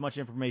provide as much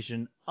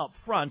information up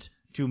front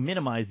to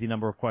minimize the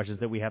number of questions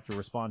that we have to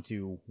respond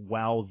to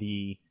while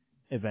the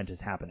event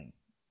is happening.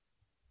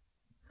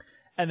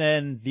 And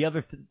then the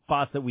other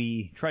spots that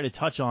we try to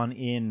touch on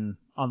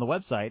on the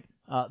website,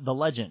 the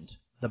legend,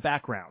 the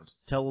background.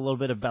 Tell a little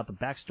bit about the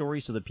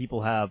backstory so that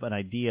people have an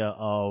idea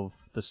of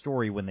the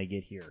story when they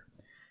get here.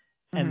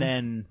 Mm-hmm. And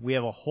then we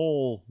have a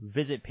whole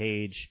visit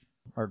page,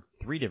 or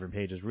 3 different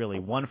pages really.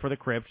 One for the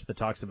crypt that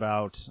talks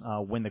about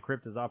when the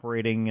crypt is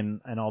operating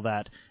and all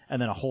that.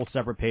 And then a whole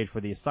separate page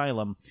for the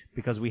asylum,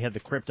 because we had the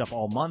crypt up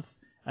all month,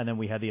 and then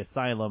we had the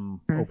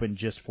asylum open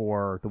just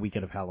for the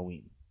weekend of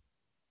Halloween.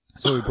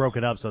 So we broke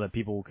it up so that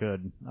people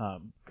could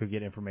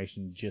get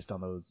information just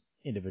on those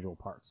individual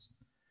parts.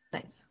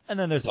 Nice. And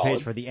then there's a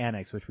page for the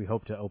annex, which we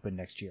hope to open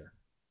next year.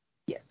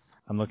 Yes.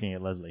 I'm looking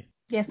at Leslie.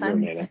 Yes,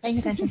 I'm paying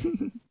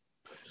attention.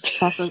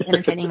 Also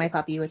entertaining my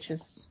puppy, which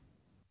is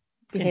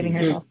behaving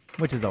herself.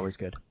 Which is always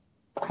good.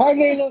 Hi,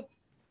 Layla.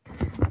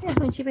 Yeah,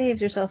 when she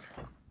behaves herself.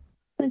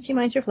 When she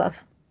minds her fluff.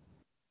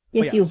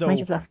 Yes, mind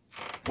your fluff.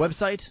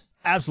 Website,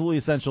 absolutely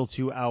essential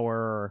to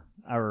our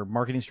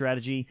marketing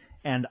strategy.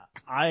 And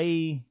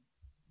I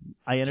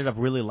ended up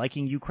really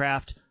liking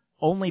Ucraft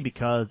only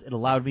because it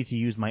allowed me to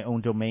use my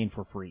own domain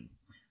for free.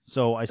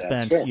 So I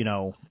spent,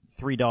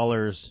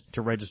 $3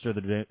 to register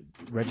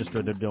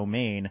the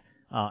domain,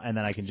 and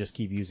then I can just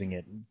keep using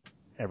it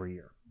every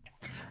year.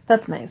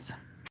 That's nice.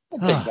 I'll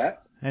take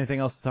that. Anything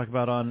else to talk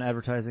about on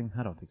advertising?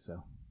 I don't think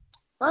so.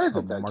 I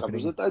think that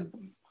covers it. I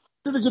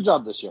did a good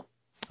job this year.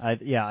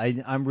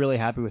 I'm really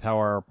happy with how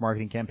our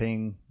marketing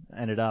campaign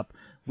ended up.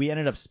 We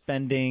ended up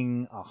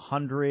spending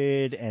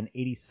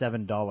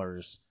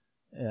 $187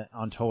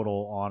 on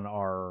total on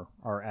our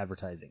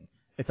advertising.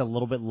 It's a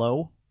little bit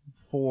low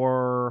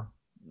for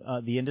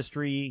the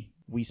industry.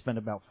 We spend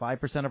about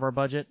 5% of our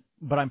budget,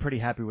 but I'm pretty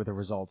happy with the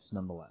results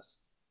nonetheless.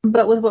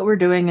 But with what we're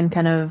doing, and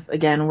kind of,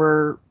 again,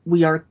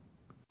 we are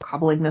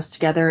cobbling this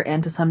together,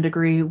 and to some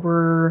degree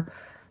we're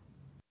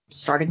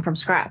starting from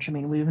scratch. I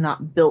mean, we've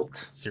not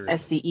built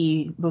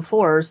SCE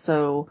before,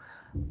 so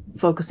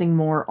focusing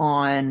more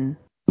on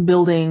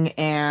building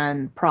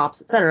and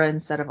props, etc.,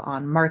 instead of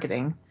on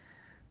marketing.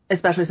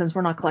 Especially since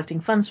we're not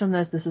collecting funds from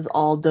this. This is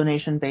all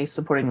donation-based,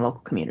 supporting the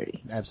local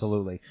community.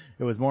 Absolutely.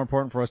 It was more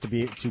important for us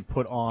to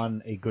put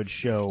on a good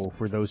show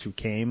for those who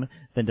came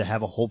than to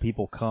have a whole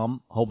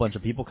bunch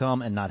of people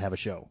come and not have a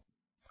show.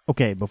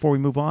 Okay, before we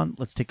move on,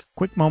 let's take a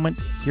quick moment,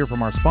 hear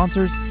from our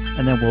sponsors,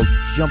 and then we'll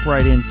jump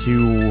right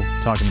into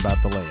talking about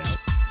the layout.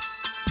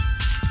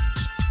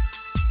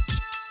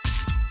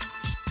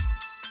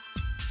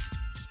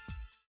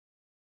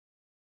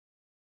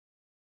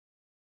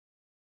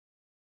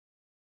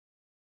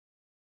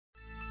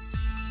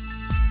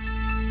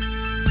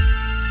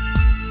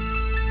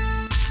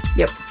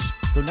 Yep.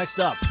 So next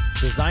up,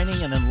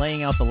 designing and then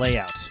laying out the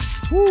layout.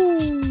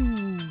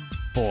 Woo!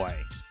 Boy.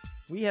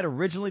 We had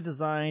originally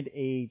designed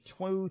a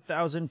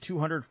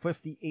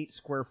 2,258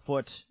 square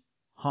foot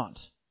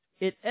haunt.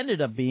 It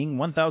ended up being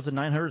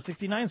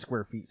 1,969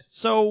 square feet.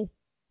 So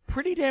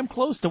pretty damn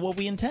close to what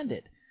we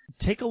intended.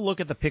 Take a look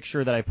at the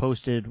picture that I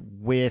posted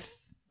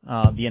with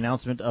the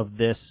announcement of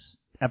this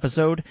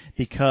episode,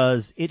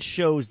 because it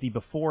shows the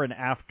before and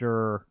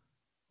after,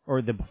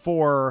 or the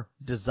before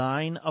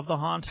design of the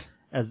haunt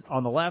as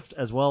on the left,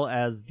 as well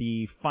as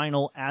the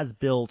final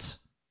as-built.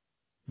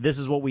 This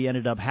is what we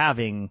ended up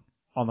having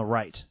on the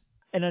right.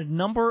 And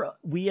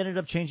we ended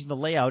up changing the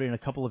layout in a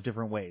couple of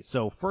different ways.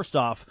 So first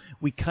off,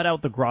 we cut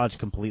out the garage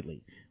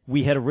completely.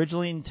 We had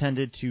originally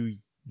intended to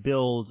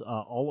build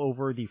all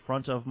over the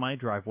front of my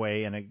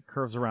driveway, and it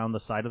curves around the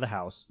side of the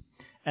house.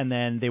 And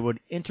then they would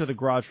enter the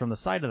garage from the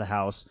side of the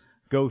house,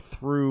 go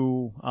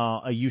through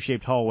a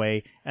U-shaped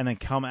hallway, and then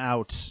come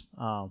out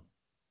on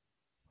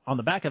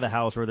the back of the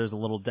house where there's a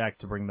little deck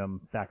to bring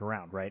them back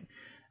around, right?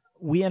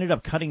 We ended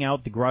up cutting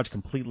out the garage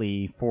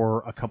completely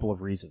for a couple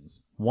of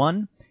reasons.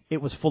 One,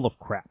 it was full of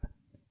crap,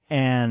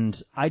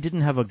 and I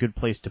didn't have a good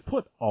place to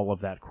put all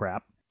of that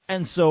crap,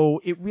 and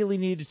so it really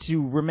needed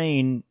to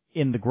remain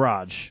in the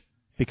garage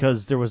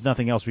because there was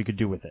nothing else we could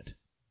do with it.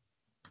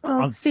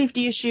 Well,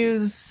 safety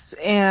issues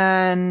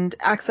and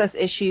access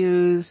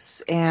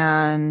issues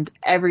and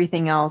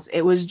everything else.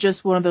 It was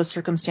just one of those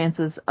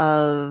circumstances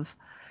of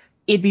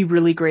it'd be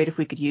really great if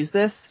we could use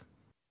this.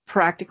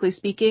 Practically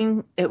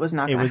speaking, it was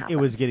not going to happen. It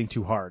was getting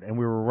too hard, and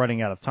we were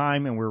running out of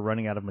time, and we were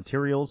running out of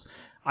materials.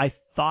 I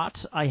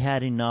thought I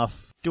had enough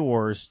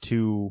doors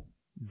to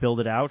build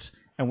it out,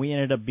 and we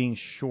ended up being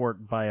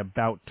short by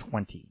about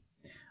 20.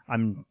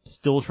 I'm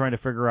still trying to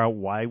figure out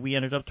why we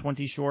ended up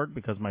 20 short,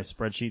 because my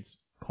spreadsheets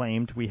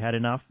claimed we had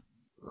enough.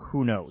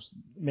 Who knows?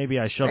 Maybe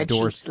I shoved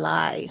doors.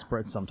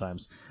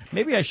 Sometimes.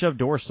 Maybe I shoved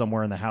doors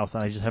somewhere in the house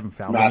and I just haven't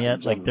found them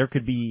yet. Like, there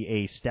could be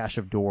a stash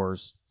of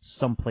doors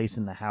someplace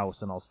in the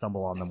house, and I'll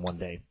stumble on them one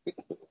day.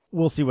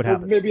 We'll see what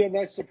happens. Maybe a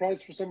nice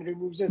surprise for someone who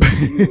moves in.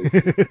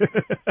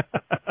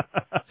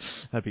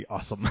 That'd be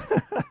awesome.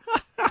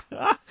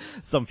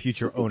 Some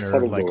future owner,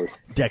 like doors.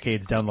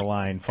 Decades down the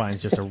line,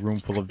 finds just a room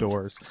full of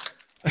doors.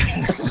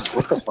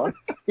 What the fuck?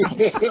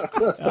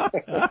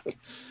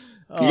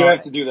 You're gonna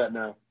have to do that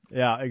now.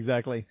 Yeah,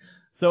 exactly.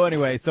 So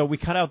anyway, we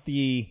cut out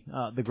the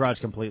garage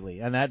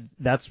completely, and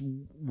that's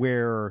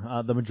where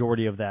the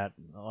majority of that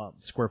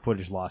square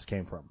footage loss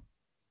came from.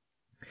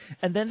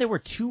 And then there were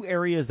two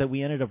areas that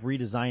we ended up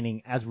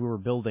redesigning as we were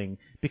building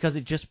because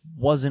it just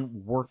wasn't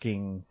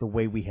working the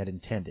way we had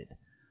intended.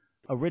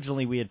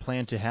 Originally, we had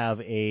planned to have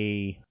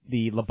the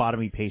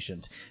lobotomy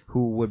patient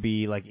who would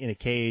be like in a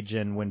cage,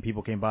 and when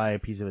people came by, a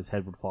piece of his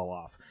head would fall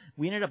off.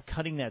 We ended up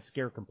cutting that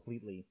scare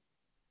completely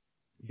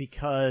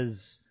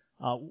because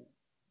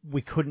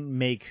we couldn't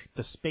make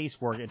the space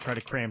work and try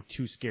to cram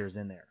two scares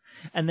in there.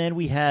 And then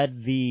we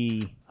had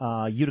the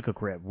Utica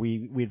crib.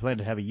 We had planned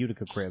to have a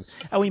Utica crib,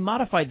 and we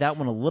modified that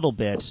one a little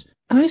bit.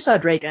 And we still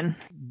had Reagan.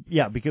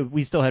 Yeah, because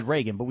we still had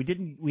Reagan, but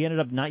we ended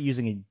up not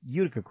using a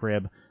Utica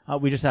crib.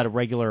 We just had a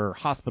regular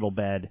hospital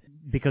bed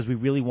because we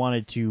really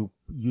wanted to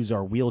use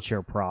our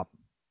wheelchair prop,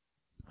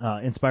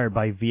 inspired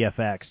by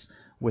VFX,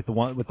 with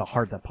the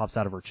heart that pops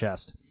out of her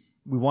chest.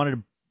 We wanted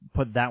to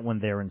put that one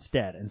there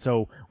instead. And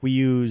so we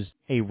used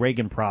a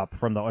Reagan prop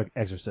from The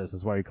Exorcist.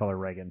 That's why we call her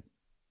Reagan,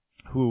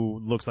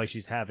 who looks like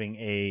she's having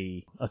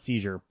a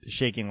seizure,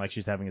 shaking like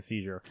she's having a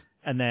seizure,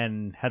 and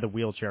then had the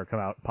wheelchair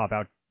pop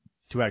out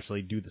to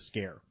actually do the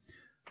scare.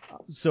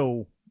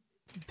 So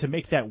to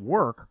make that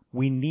work,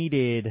 we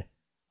needed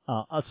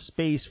a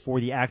space for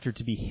the actor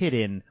to be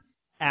hidden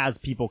as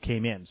people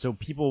came in. So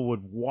people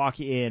would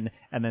walk in,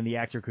 and then the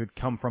actor could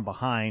come from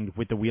behind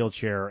with the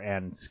wheelchair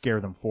and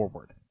scare them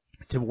forward.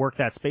 To work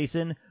that space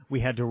in, we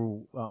had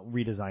to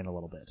redesign a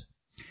little bit.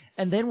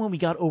 And then when we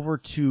got over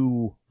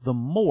to the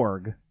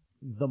morgue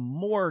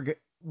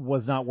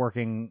was not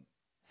working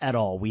at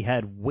all. We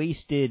had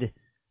wasted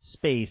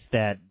space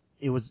that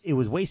it was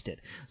wasted.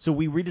 So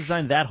we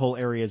redesigned that whole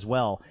area as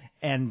well.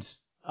 And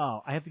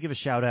I have to give a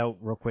shout out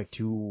real quick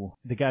to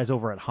the guys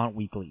over at Haunt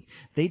Weekly.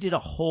 They did a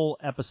whole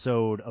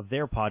episode of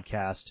their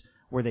podcast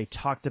where they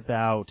talked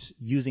about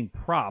using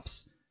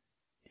props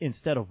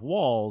instead of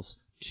walls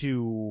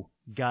to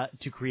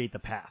create the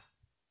path.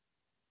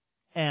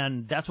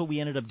 And that's what we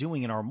ended up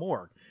doing in our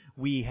morgue.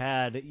 We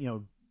had,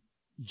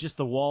 just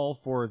the wall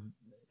for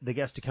the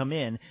guests to come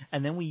in,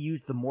 and then we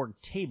used the morgue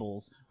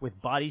tables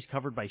with bodies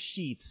covered by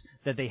sheets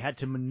that they had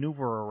to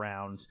maneuver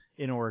around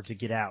in order to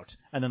get out.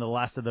 And then the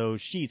last of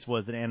those sheets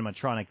was an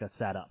animatronic that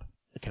sat up.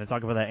 Can I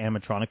talk about that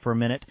animatronic for a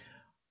minute?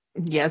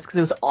 Yes, because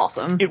it was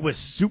awesome. It was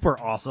super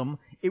awesome.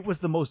 It was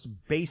the most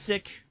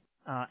basic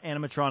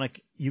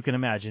animatronic you can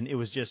imagine. It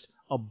was just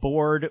a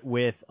board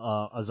with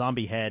a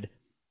zombie head,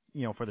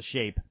 for the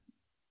shape.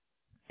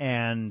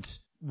 And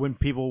when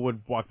people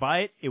would walk by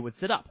it, it would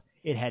sit up.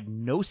 It had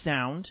no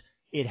sound.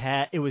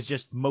 It was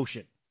just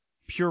motion,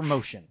 pure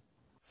motion.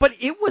 But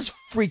it was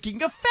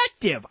freaking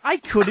effective. I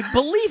couldn't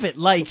believe it.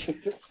 Like,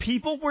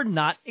 people were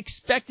not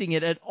expecting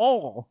it at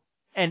all.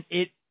 And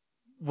it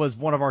was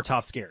one of our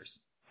top scares.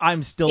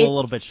 I'm still a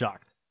little bit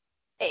shocked.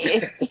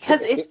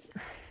 Because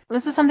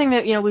this is something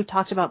that, we've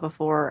talked about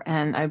before,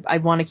 and I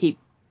want to keep,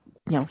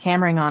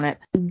 hammering on it.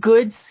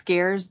 Good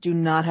scares do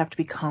not have to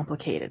be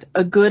complicated.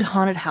 A good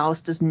haunted house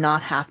does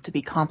not have to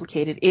be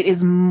complicated. It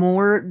is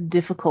more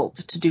difficult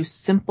to do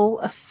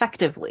simple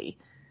effectively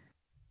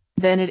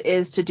than it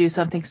is to do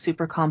something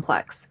super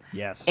complex.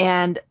 Yes.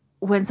 And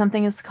when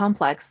something is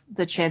complex,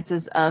 the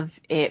chances of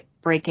it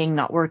breaking,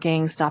 not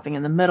working, stopping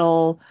in the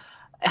middle,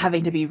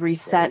 having to be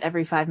reset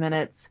every 5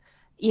 minutes,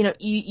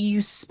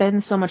 you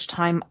spend so much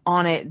time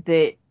on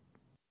it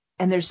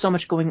and there's so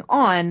much going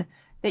on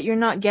that you're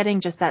not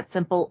getting just that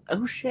simple,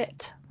 oh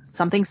shit,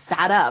 something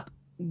sat up,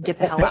 get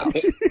the hell out.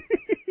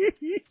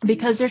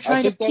 Because they're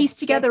trying to piece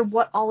together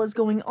what all is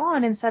going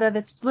on instead of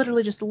it's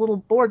literally just a little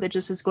board that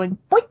just is going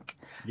boink,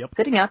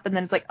 sitting up, and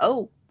then it's like,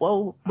 oh,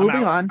 whoa,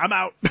 moving on. I'm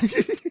out.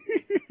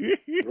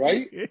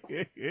 Right?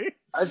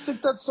 I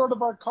think that's sort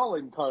of our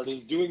calling card,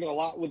 is doing a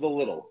lot with a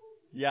little.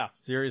 Yeah,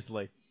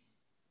 seriously.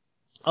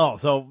 Oh,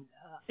 so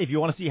if you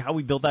want to see how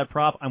we built that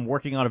prop, I'm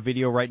working on a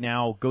video right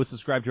now. Go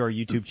subscribe to our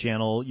YouTube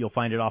channel. You'll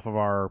find it off of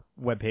our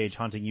webpage,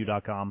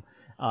 hauntingyou.com.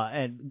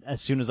 And as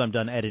soon as I'm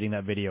done editing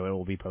that video, it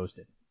will be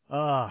posted.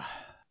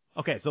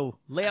 Okay, so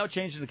layout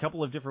changed in a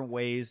couple of different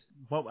ways.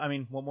 Well,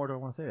 what more do I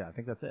want to say? I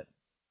think that's it.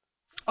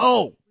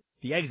 Oh,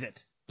 the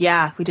exit.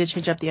 Yeah, we did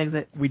change up the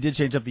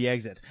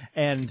exit.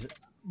 And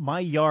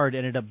my yard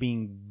ended up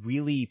being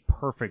really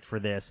perfect for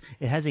this.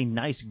 It has a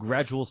nice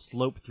gradual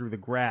slope through the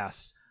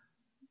grass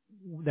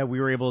that we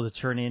were able to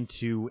turn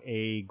into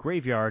a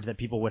graveyard that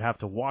people would have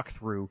to walk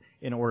through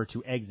in order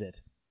to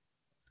exit.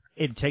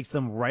 It takes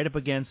them right up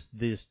against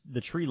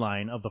the tree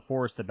line of the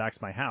forest that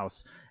backs my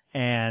house,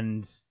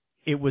 and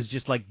it was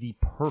just like the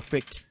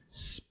perfect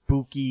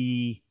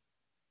spooky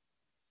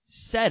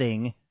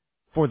setting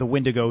for the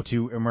Wendigo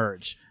to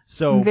emerge.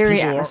 So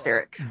very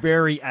atmospheric.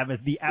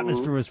 The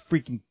atmosphere was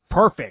freaking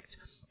perfect.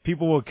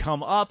 People would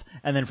come up,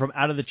 and then from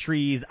out of the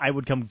trees, I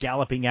would come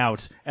galloping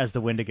out as the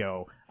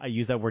Wendigo. I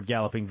use that word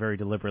galloping very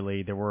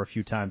deliberately. There were a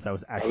few times I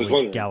was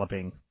actually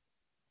galloping.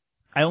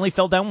 I only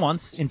fell down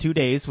once in 2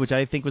 days, which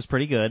I think was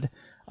pretty good.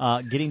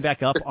 Getting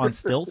back up on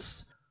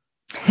stilts.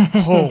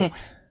 Oh.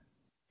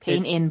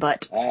 Pain in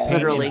butt,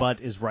 literally. Pain in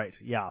butt is right,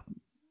 yeah.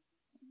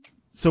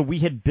 So we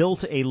had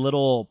built a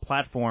little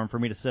platform for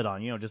me to sit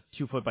on, just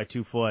 2 foot by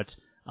 2 foot,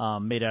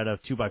 made out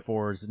of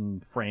 2x4s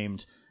and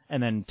framed,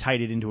 and then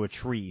tied it into a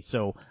tree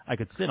so I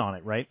could sit on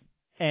it, right?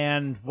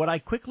 And what I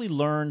quickly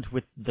learned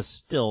with the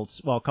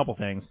stilts, well, a couple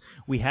things.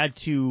 We had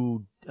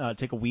to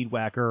take a weed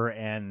whacker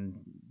and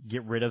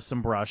get rid of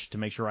some brush to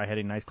make sure I had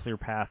a nice clear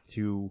path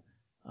to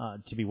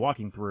be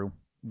walking through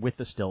with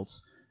the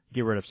stilts,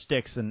 get rid of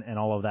sticks and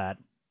all of that.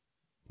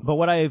 But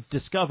what I've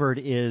discovered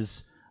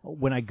is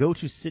when I go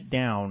to sit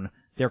down,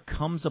 there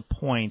comes a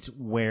point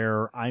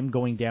where I'm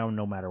going down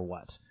no matter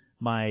what.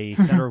 My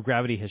center of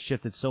gravity has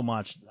shifted so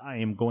much, I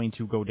am going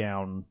to go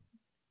down,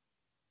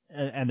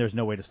 and there's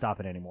no way to stop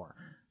it anymore.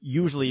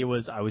 Usually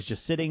I was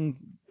just sitting,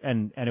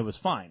 and it was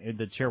fine.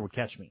 The chair would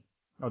catch me,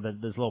 or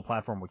this little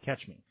platform would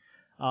catch me.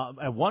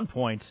 At one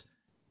point,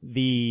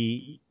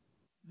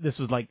 this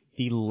was like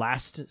the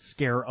last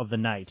scare of the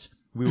night.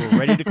 We were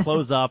ready to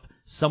close up.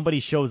 Somebody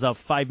shows up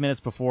 5 minutes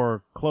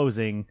before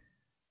closing,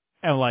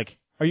 and we're like,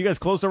 are you guys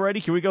closed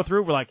already? Can we go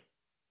through? We're like,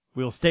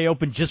 we'll stay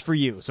open just for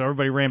you. So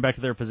everybody ran back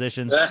to their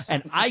positions,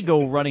 and I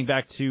go running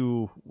back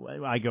to,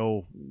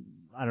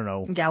 I don't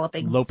know,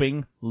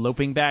 Galloping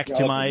back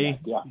to my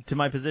yeah. to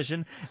my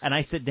position, and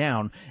I sit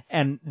down,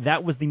 and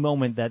that was the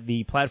moment that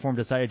the platform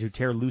decided to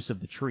tear loose of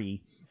the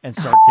tree and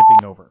start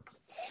tipping over.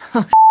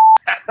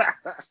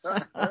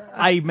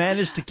 I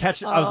managed to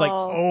catch. I was like,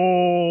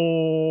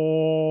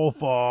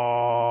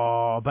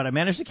 but I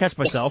managed to catch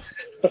myself,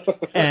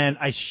 and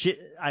I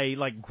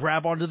like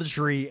grab onto the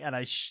tree and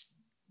I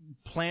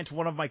plant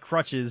one of my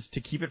crutches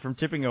to keep it from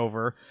tipping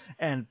over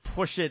and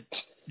push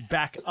it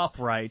back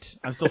upright.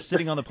 I'm still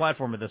sitting on the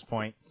platform at this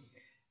point.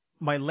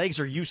 My legs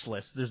are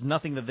useless. There's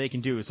nothing that they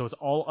can do, so it's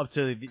all up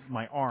to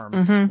my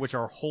arms, which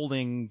are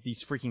holding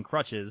these freaking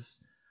crutches.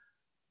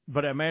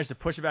 But I managed to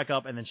push it back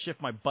up and then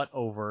shift my butt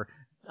over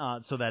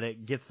so that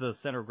it gets the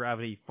center of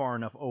gravity far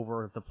enough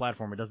over the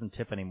platform it doesn't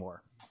tip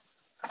anymore.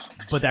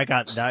 But that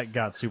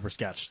got super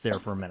sketched there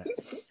for a minute.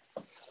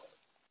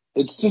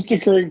 It's just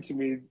occurring to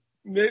me,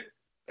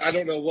 I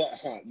don't know what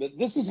haunt, but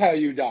this is how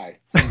you die.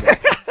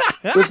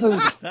 This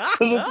is how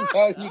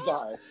you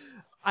die.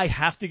 I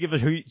have to give a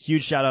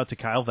huge shout out to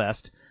Kyle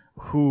Vest,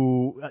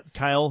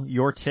 Kyle,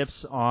 your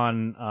tips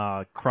on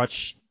on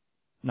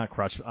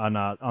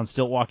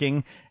stilt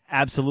walking,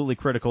 absolutely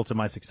critical to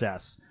my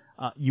success.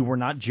 You were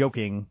not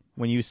joking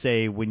when you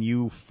say when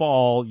you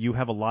fall, you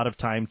have a lot of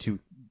time to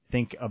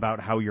think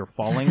about how you're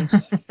falling.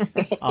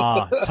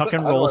 Tuck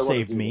and roll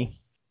saved me.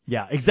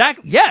 Yeah,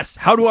 exactly. Yes.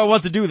 How do I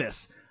want to do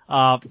this?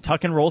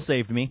 Tuck and roll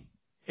saved me.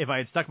 If I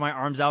had stuck my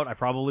arms out, I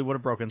probably would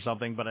have broken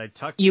something, but I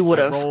tucked. You would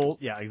have.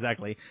 Yeah,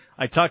 exactly.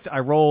 I tucked, I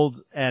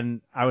rolled,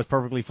 and I was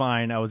perfectly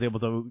fine. I was able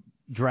to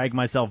drag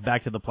myself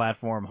back to the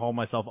platform, haul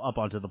myself up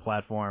onto the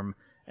platform,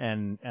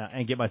 and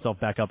get myself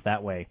back up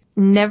that way.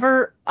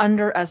 Never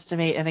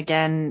underestimate, and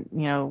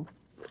again,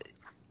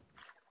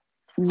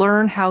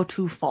 learn how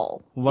to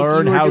fall.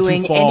 Learn how to fall.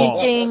 If you are doing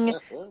anything,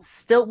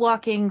 stilt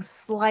walking,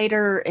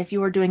 slider, if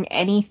you are doing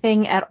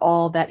anything at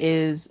all that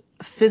is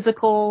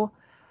physical,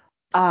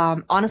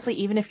 honestly,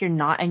 even if you're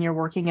not and you're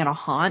working in a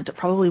haunt,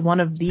 probably one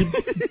of the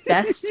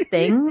best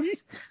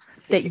things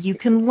that you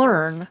can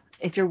learn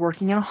if you're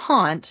working in a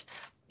haunt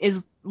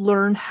is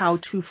learn how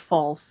to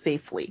fall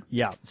safely.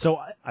 Yeah.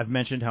 So I've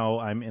mentioned how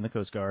I'm in the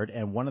Coast Guard,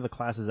 and one of the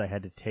classes I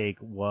had to take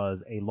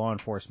was a law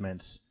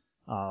enforcement,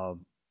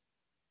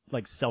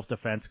 like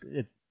self-defense.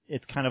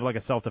 It's kind of like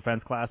a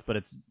self-defense class, but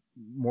it's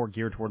more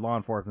geared toward law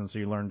enforcement, so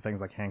you learn things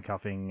like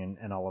handcuffing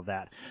and all of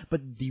that.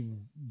 But the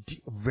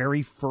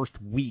very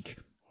first week,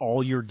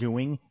 all you're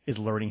doing is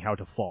learning how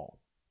to fall.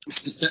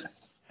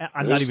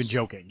 I'm not even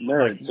joking.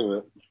 Merit to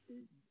it.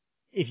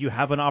 If you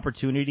have an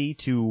opportunity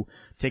to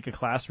take a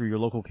class through your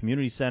local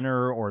community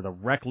center or the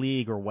rec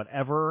league or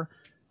whatever.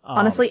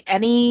 Honestly,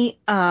 any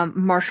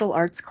martial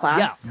arts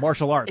class. Yeah,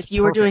 martial arts. If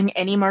you are doing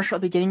any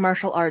beginning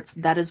martial arts,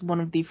 that is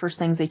one of the first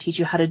things they teach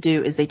you how to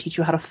do is they teach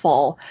you how to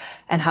fall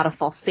and how to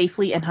fall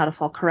safely and how to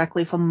fall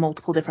correctly from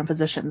multiple different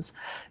positions.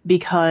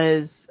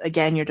 Because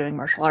again, you're doing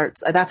martial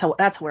arts.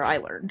 That's where I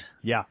learned.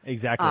 Yeah,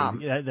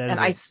 exactly. That and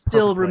I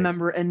still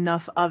remember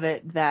enough of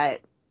it that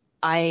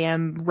I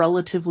am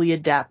relatively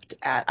adept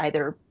at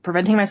either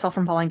preventing myself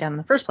from falling down in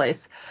the first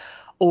place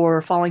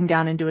or falling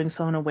down and doing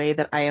so in a way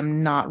that I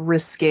am not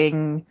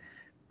risking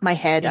my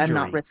head. Injury. I'm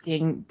not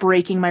risking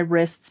breaking my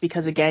wrists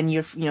because, again,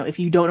 if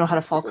you don't know how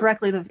to fall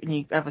correctly,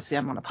 and obviously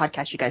I'm on a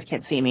podcast, you guys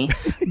can't see me,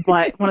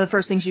 but one of the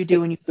first things you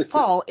do when you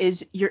fall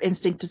is your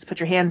instinct is to put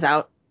your hands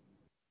out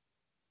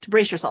to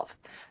brace yourself.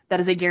 That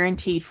is a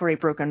guarantee for a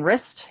broken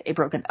wrist, a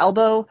broken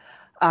elbow,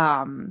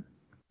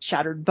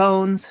 shattered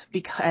bones,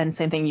 and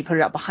same thing, you put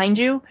it out behind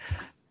you.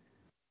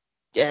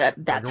 Yeah,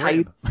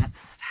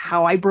 that's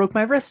how I broke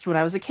my wrist when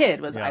I was a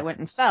kid. I went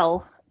and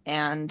fell,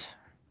 and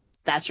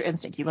that's your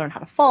instinct. You learn how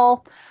to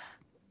fall.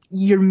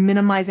 You're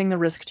minimizing the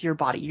risk to your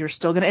body. You're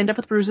still going to end up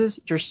with bruises.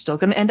 You're still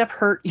going to end up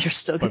hurt. You're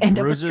still going to end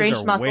up with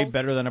strange muscles. Bruises are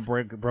way better than a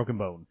broken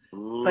bone.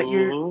 But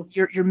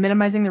you're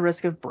minimizing the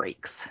risk of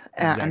breaks,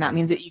 exactly. And that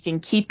means that you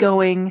can keep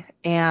going,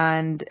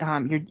 and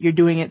you're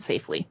doing it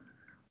safely.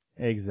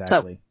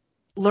 Exactly.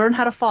 So, learn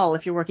how to fall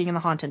if you're working in the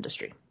haunt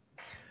industry.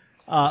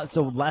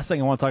 So last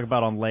thing I want to talk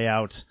about on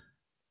layout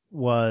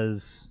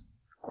was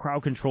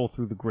crowd control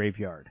through the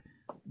graveyard.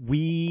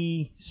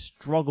 We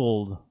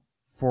struggled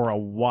for a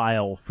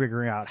while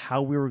figuring out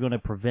how we were going to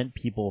prevent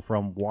people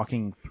from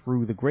walking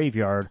through the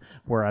graveyard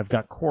where I've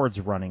got cords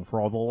running for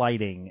all the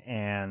lighting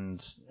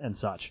and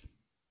such,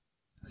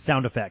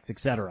 sound effects,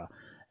 etc.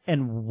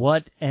 And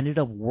what ended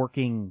up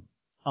working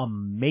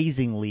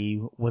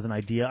amazingly was an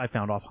idea I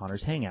found off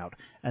Hunter's Hangout,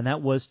 and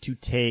that was to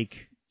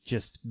take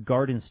just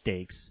garden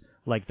stakes,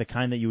 like the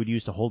kind that you would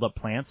use to hold up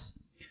plants,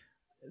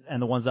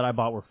 and the ones that I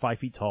bought were 5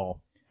 feet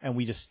tall, and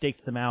we just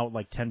staked them out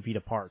like 10 feet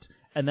apart.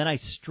 And then I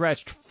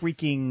stretched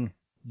freaking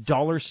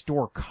dollar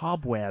store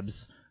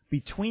cobwebs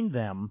between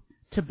them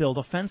to build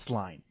a fence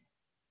line.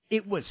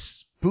 It was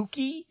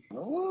spooky.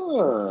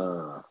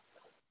 Oh,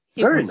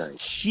 very nice. It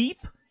was cheap.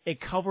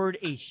 It covered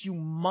a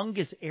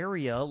humongous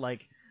area,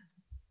 like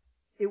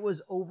it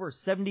was over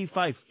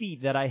 75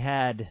 feet that I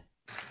had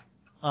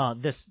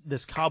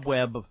this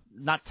cobweb,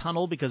 not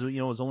tunnel because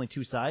it was only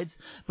two sides,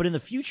 but in the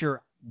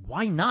future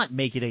why not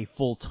make it a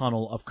full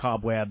tunnel of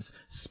cobwebs,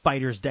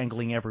 spiders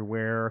dangling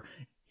everywhere?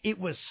 It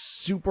was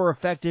super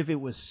effective. It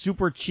was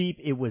super cheap.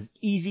 It was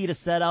easy to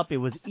set up. It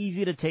was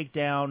easy to take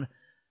down.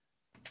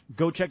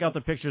 Go check out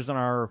the pictures on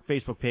our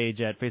Facebook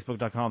page at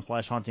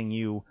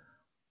facebook.com/hauntingyou,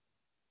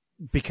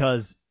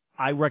 because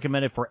I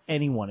recommend it for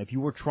anyone. If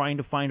you were trying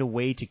to find a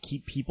way to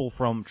keep people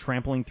from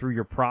trampling through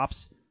your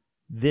props,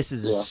 this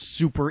is a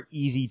super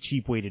easy,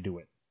 cheap way to do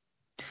it.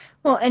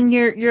 Well, and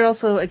you're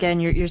also, again,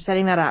 you're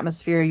setting that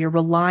atmosphere. You're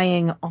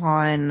relying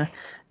on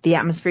the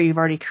atmosphere you've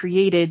already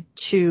created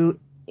to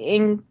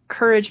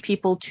encourage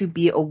people to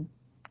be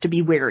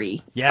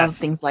wary of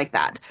things like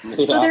that.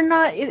 Yeah. So they're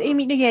not. I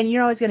mean, again,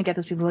 you're always going to get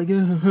those people like,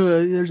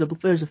 there's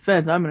a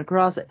fence, I'm going to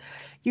cross it.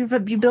 You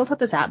built up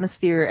this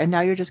atmosphere, and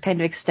now you're just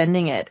kind of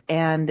extending it,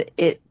 and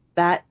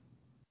that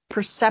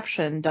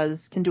perception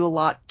can do a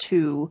lot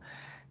to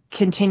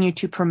continue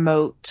to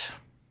promote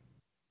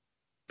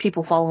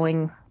people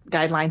following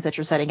guidelines that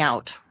you're setting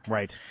out.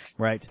 Right.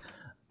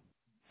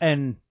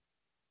 And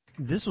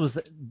this was,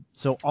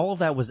 so all of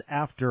that was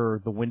after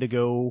the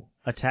Wendigo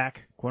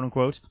attack, quote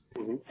unquote.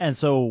 Mm-hmm. And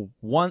so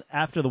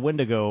after the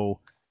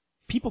Wendigo,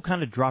 people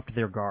kind of dropped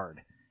their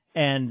guard,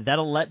 and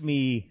that'll let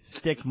me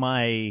stick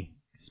my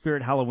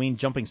Spirit Halloween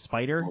jumping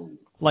spider.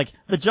 Like,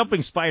 the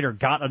jumping spider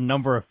got a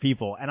number of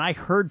people, and I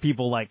heard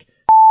people like,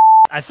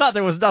 I thought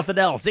there was nothing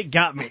else. It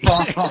got me.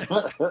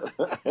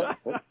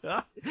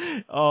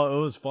 Oh,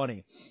 it was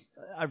funny.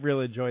 I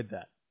really enjoyed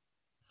that.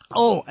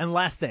 Oh, and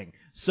last thing.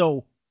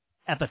 So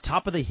at the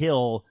top of the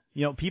hill,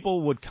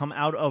 people would come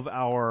out of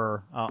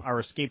our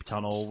escape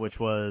tunnel, which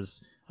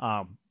was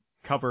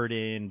covered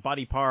in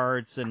body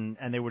parts, and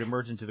they would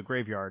emerge into the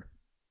graveyard.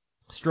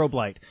 Strobe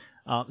light.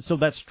 So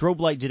that strobe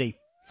light did a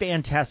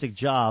fantastic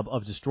job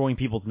of destroying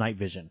people's night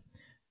vision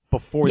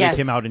before they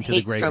came out into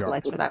the graveyard. Strobe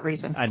lights for that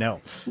reason. I know.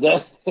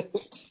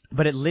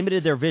 But it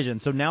limited their vision,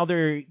 so now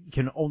they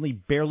can only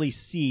barely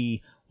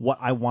see what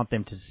I want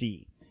them to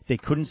see. They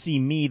couldn't see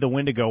me, the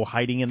Wendigo,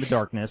 hiding in the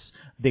darkness.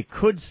 They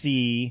could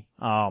see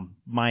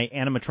my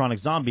animatronic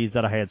zombies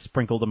that I had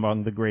sprinkled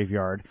among the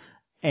graveyard.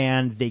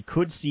 And they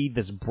could see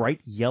this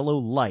bright yellow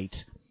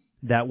light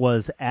that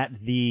was at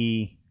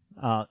the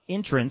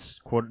entrance,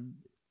 quote,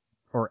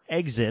 or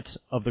exit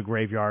of the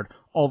graveyard,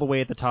 all the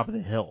way at the top of the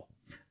hill.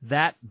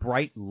 That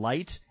bright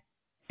light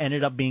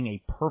ended up being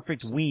a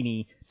perfect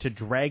weenie to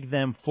drag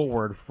them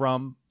forward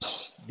from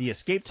the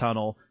escape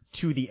tunnel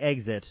to the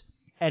exit,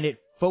 and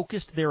it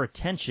focused their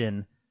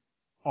attention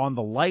on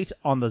the light,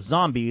 on the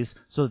zombies,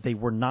 so that they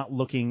were not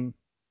looking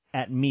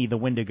at me, the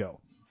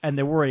Wendigo. And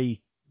there were a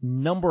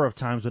number of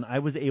times when I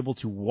was able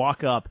to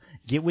walk up,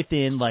 get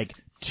within like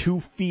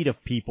 2 feet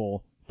of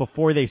people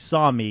before they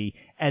saw me,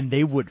 and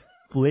they would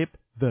flip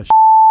the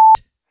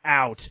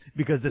out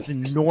because this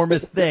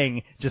enormous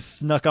thing just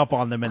snuck up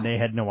on them and they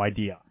had no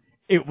idea.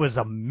 It was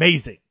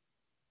amazing.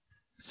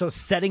 So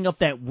setting up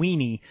that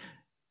weenie,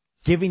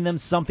 giving them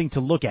something to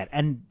look at,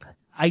 and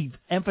I've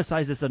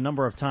emphasized this a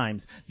number of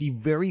times, the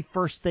very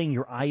first thing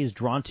your eye is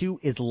drawn to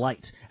is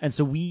light. And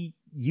so we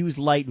use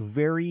light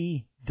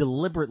very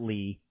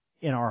deliberately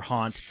in our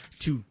haunt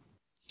to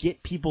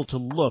get people to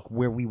look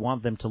where we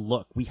want them to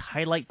look. We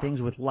highlight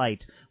things with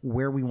light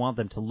where we want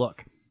them to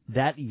look.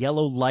 That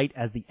yellow light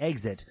as the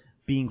exit,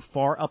 being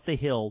far up the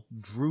hill,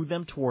 drew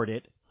them toward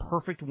it,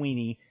 perfect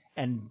weenie,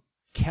 and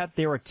kept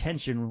their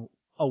attention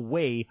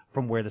away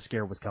from where the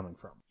scare was coming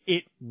from.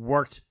 It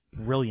worked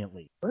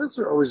brilliantly. Why is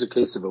there always a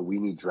case of a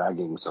weenie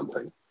dragging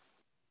something?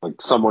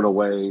 Like someone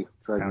away,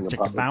 dragging a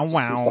puppet? Bow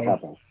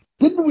wow.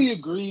 Didn't we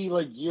agree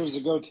like years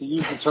ago to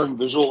use the term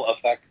visual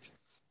effect?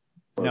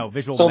 No,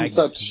 visual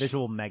magnet.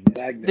 Visual magnet.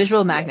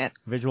 Visual magnet. Yes.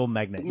 Visual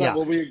magnet. Isn't that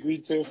what we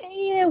agreed to?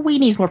 Yeah,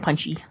 weenie's more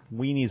punchy.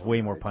 Weenie's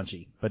way more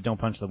punchy, but don't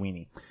punch the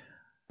weenie.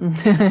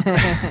 If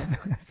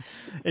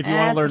you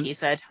want to learn, what he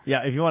said.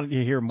 Yeah, if you want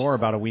to hear more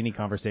about a weenie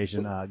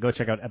conversation, go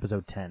check out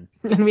episode 10.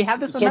 And we have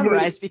this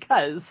memorized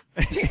because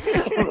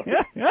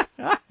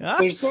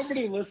there's so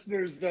many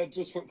listeners that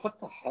just went,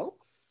 "What the hell?"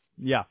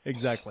 Yeah,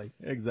 exactly.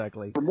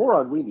 For more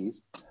on weenies.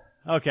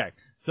 Okay,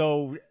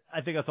 so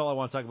I think that's all I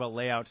want to talk about.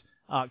 Layout,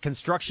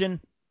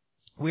 construction.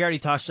 We already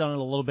touched on it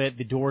a little bit.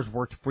 The doors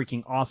worked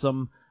freaking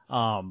awesome.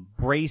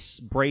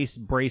 Brace.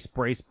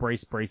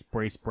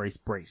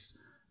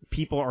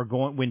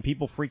 When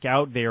people freak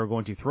out, they are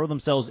going to throw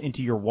themselves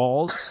into your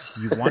walls.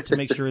 You want to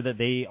make sure that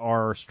they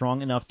are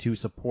strong enough to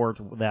support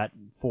that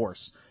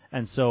force.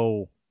 And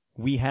so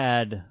we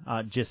had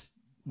just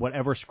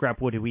whatever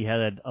scrap wood we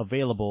had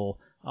available,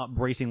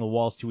 bracing the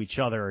walls to each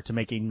other to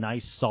make a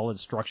nice solid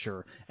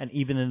structure. And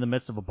even in the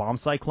midst of a bomb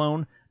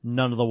cyclone,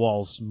 none of the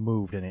walls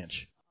moved an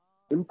inch.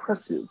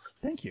 Impressive.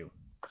 Thank you.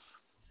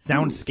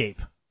 Soundscape.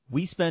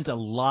 We spent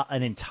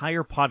an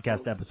entire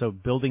podcast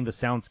episode building the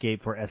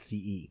soundscape for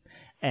SCE,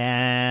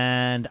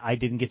 and I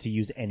didn't get to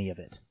use any of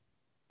it.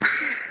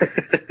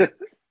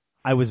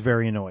 I was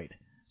very annoyed.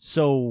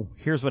 So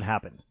here's what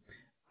happened.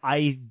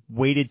 I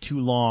waited too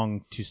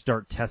long to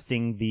start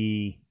testing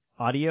the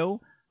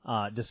audio,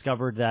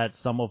 discovered that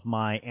some of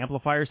my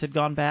amplifiers had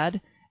gone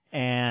bad,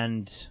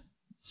 and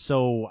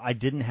So I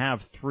didn't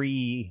have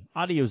 3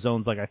 audio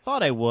zones like I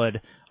thought I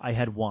would. I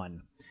had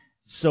 1.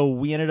 So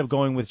we ended up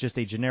going with just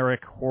a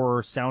generic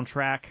horror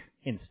soundtrack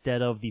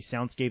instead of the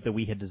soundscape that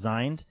we had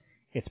designed.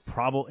 It's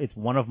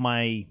one of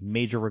my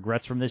major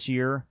regrets from this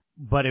year,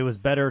 but it was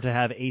better to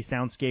have a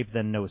soundscape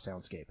than no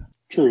soundscape.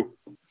 True.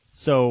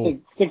 So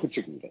think what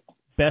you can get.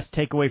 Best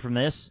takeaway from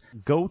this,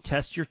 go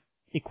test your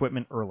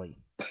equipment early.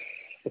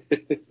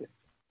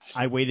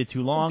 I waited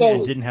too long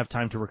and didn't have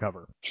time to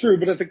recover. True,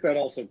 but I think that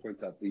also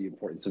points out the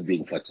importance of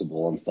being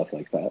flexible and stuff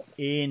like that.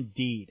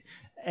 Indeed.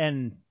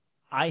 And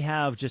I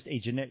have just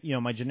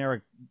my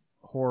generic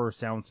horror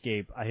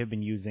soundscape I have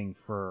been using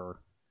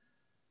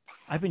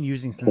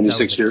since I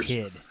was a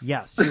kid.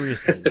 Yeah,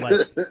 seriously.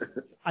 Like,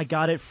 I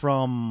got it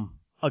from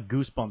a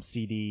Goosebumps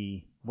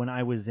CD when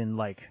I was in,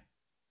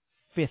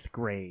 5th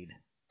grade.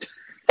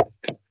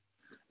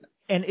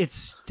 And it's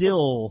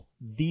still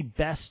the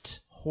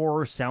best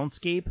horror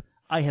soundscape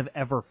I have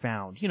ever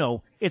found.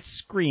 It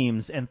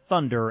screams and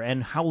thunder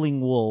and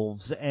howling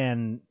wolves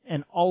and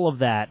all of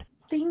that.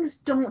 Things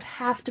don't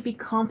have to be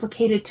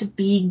complicated to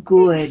be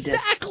good.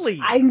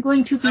 Exactly! I'm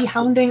going to be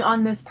hounding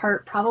on this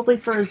part probably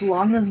for as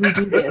long as we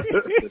do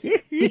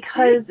this.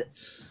 Because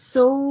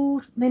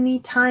so many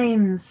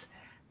times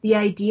the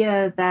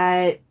idea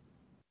that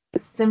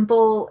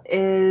simple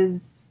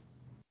is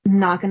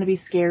not going to be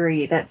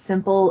scary, that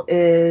simple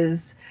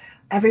is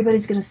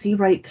everybody's going to see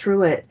right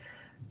through it.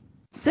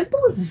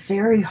 Simple is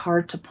very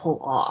hard to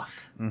pull off.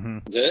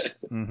 Mm-hmm.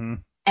 Mm-hmm.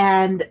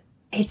 And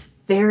it's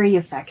very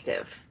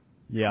effective.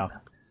 Yeah.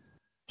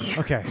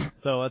 Okay,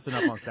 so that's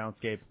enough on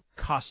soundscape.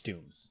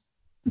 Costumes.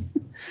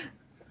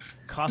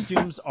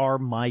 Costumes are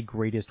my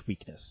greatest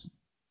weakness.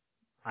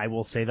 I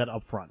will say that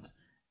up front.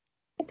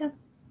 Okay.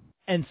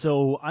 And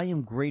so I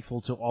am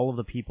grateful to all of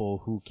the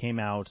people who came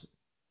out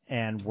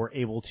and were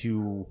able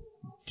to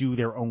do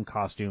their own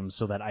costumes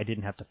so that I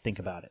didn't have to think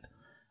about it.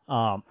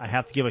 I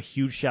have to give a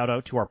huge shout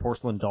out to our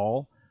porcelain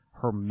doll.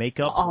 Her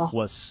makeup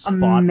was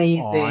spot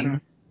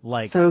amazing.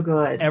 on. So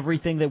good.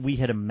 Everything that we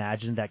had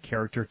imagined that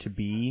character to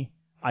be,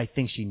 I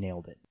think she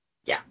nailed it.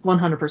 Yeah,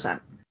 100%.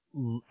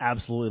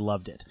 Absolutely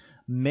loved it.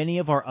 Many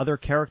of our other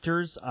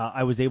characters,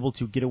 I was able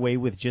to get away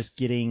with just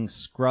getting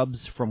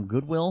scrubs from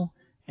Goodwill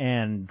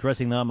and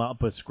dressing them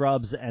up with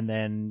scrubs and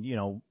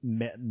then,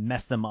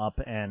 mess them up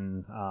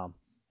and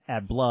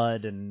add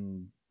blood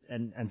and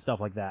stuff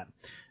like that.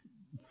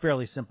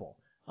 Fairly simple.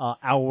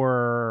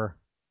 Our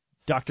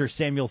Dr.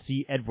 Samuel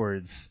C.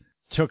 Edwards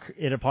took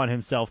it upon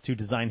himself to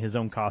design his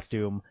own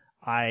costume.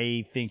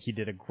 I think he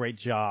did a great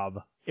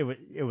job.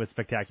 It was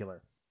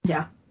spectacular.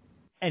 Yeah.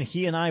 And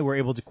he and I were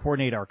able to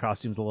coordinate our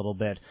costumes a little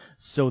bit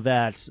so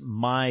that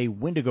my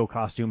Wendigo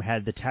costume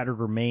had the tattered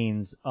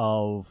remains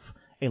of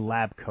a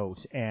lab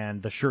coat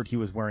and the shirt he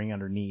was wearing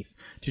underneath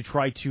to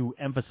try to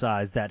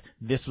emphasize that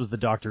this was the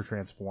Doctor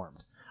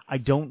transformed. I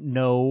don't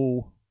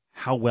know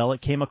how well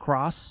it came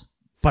across,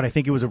 but I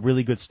think it was a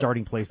really good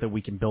starting place that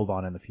we can build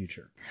on in the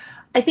future.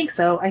 I think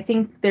so. I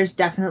think there's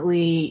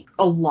definitely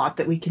a lot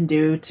that we can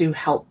do to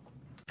help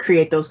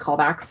create those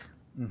callbacks.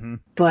 Mm-hmm.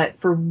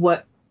 But for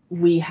what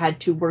we had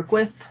to work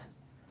with,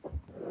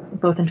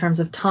 both in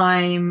terms of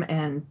time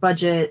and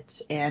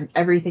budget and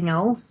everything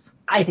else,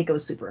 I think it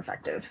was super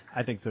effective.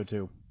 I think so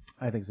too.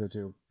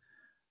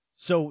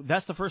 So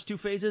that's the first 2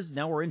 phases.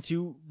 Now we're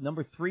into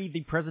number 3,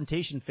 the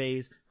presentation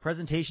phase.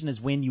 Presentation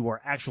is when you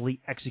are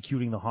actually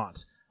executing the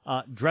haunt.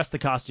 Dress the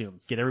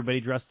costumes. Get everybody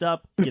dressed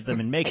up. Get them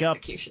in makeup.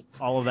 Executions.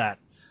 All of that.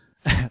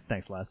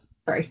 Thanks, Les.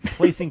 Sorry.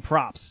 Placing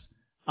props.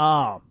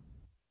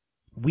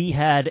 We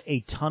had a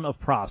ton of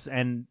props,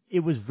 and it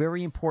was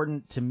very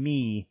important to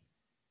me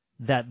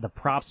that the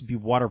props be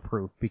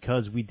waterproof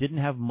because we didn't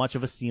have much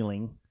of a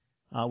ceiling.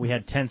 We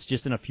had tents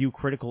just in a few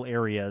critical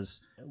areas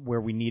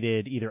where we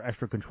needed either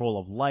extra control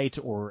of light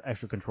or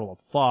extra control of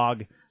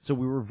fog. So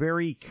we were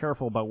very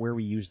careful about where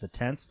we used the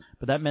tents,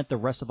 but that meant the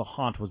rest of the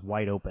haunt was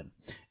wide open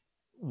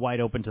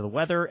to the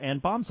weather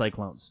and bomb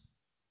cyclones.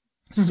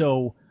 Mm-hmm.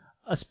 So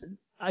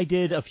I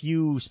did a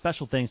few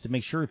special things to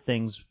make sure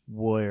things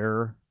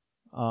were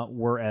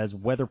as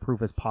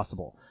weatherproof as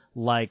possible.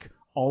 Like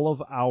all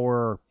of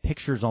our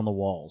pictures on the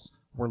walls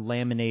were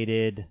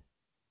laminated,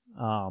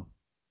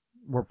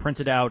 were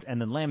printed out and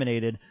then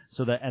laminated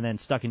and then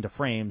stuck into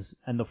frames,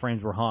 and the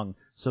frames were hung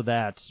so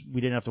that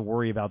we didn't have to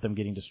worry about them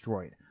getting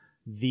destroyed.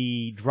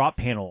 The drop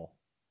panel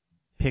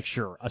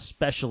picture,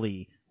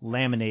 especially,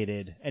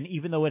 laminated, and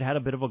even though it had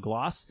a bit of a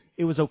gloss,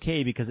 it was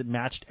okay because it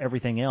matched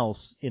everything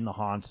else in the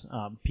haunt.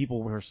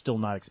 People were still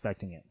not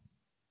expecting it.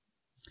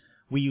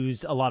 We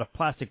used a lot of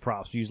plastic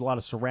props. We used a lot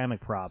of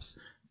ceramic props.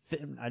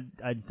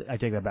 I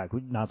take that back.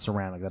 Not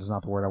ceramic. That is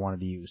not the word I wanted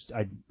to use.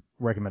 I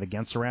recommend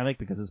against ceramic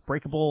because it's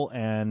breakable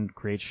and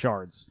creates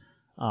shards.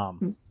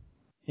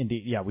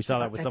 Indeed, yeah, we saw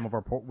that with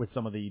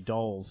some of the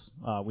dolls.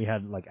 We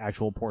had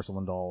actual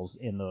porcelain dolls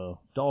in the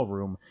doll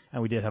room,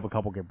 and we did have a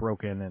couple get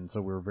broken, and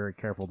so we were very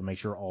careful to make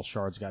sure all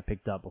shards got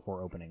picked up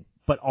before opening.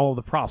 But all of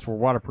the props were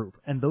waterproof,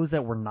 and those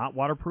that were not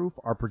waterproof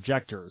are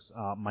projectors.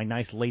 My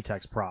nice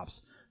latex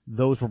props.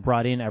 those were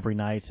brought in every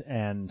night,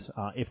 and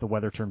if the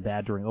weather turned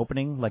bad during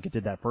opening, like it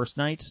did that first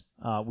night,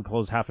 we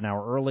closed half an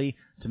hour early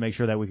to make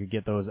sure that we could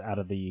get those out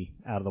of the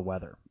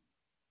weather.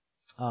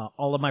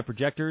 All of my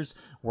projectors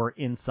were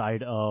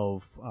inside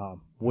of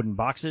wooden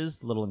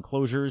boxes, little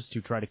enclosures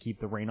to try to keep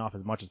the rain off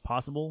as much as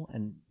possible,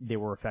 and they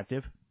were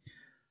effective.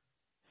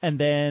 And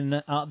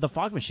then the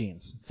fog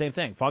machines, same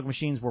thing. Fog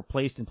machines were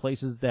placed in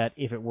places that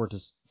if it were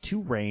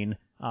to rain,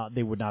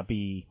 they would not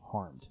be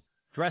harmed.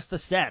 Dress the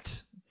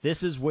set.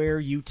 This is where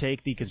you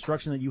take the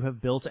construction that you have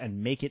built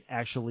and make it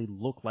actually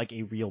look like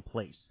a real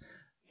place.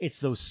 It's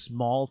those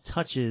small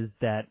touches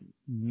that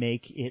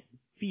make it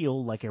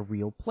feel like a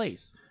real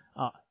place.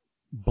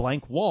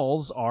 Blank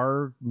walls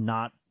are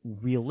not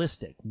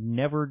realistic.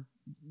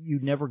 You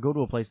never go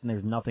to a place and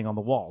there's nothing on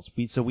the walls.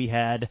 So we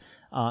had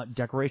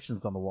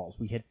decorations on the walls.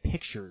 We had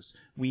pictures.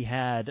 We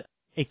had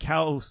a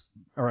cow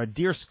or a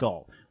deer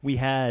skull. We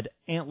had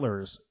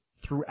antlers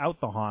throughout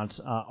the haunt,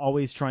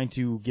 always trying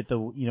to get the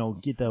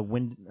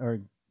wind, or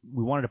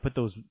we wanted to put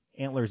those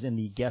antlers in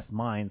the guests'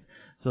 minds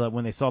so that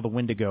when they saw the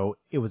Wendigo,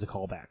 it was a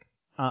callback.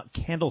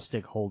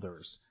 Candlestick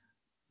holders.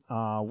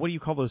 What do you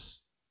call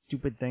those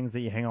stupid things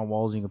that you hang on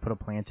walls and you can put a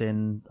plant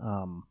in?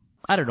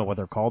 I don't know what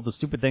they're called. The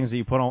stupid things that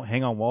you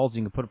hang on walls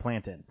and you can put a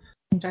plant in.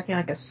 You're talking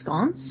like a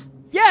sconce?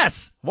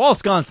 Yes! Wall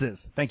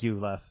sconces! Thank you,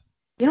 Les.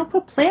 You don't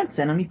put plants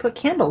in them, you put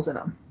candles in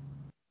them.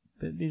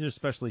 These are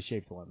specially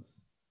shaped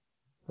ones.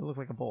 They look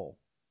like a bowl.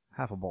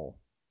 Half a bowl.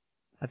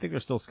 I think they're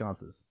still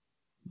sconces.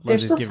 They're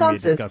Leslie's still giving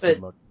sconces, me a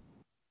disgusted but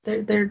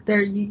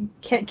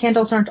look.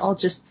 Candles aren't all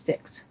just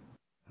sticks.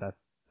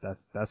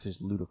 That's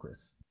just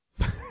ludicrous.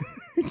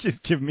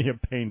 Just give me a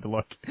pained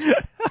look.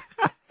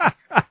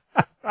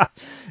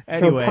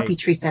 Anyway. Throw puppy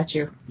treats at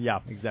you. Yeah,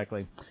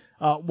 exactly.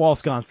 Wall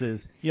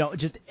sconces.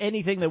 Just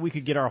anything that we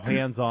could get our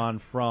hands on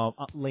from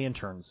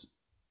lanterns.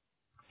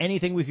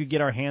 Anything we could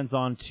get our hands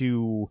on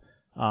to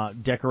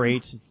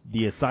decorate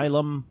the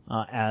asylum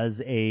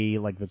as a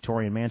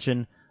Victorian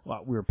mansion.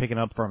 We were picking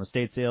up from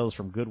estate sales,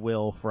 from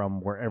Goodwill,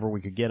 from wherever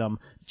we could get them,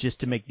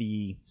 just to make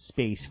the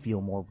space feel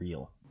more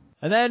real.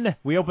 And then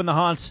we open the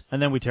haunt,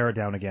 and then we tear it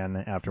down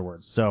again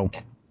afterwards. So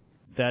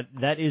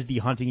that is the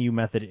Haunting You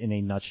method in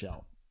a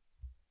nutshell.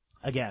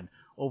 Again,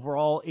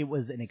 overall, it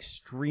was an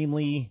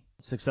extremely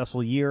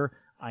successful year.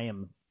 I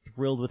am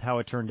thrilled with how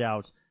it turned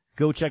out.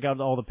 Go check out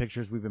all the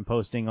pictures we've been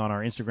posting on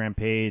our Instagram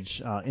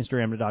page,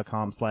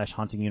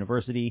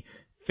 Instagram.com/HauntingUniversity,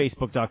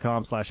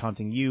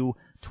 Facebook.com/HauntingU,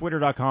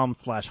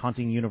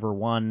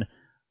 Twitter.com/HauntingUniver1,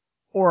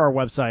 or our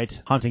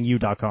website,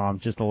 HauntingU.com,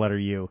 just the letter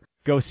U.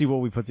 Go see what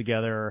we put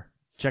together.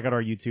 Check out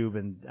our YouTube,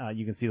 and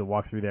you can see the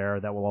walkthrough there.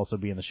 That will also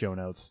be in the show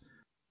notes.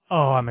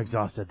 Oh, I'm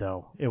exhausted,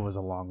 though. It was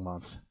a long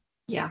month.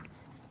 Yeah.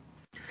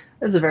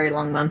 It was a very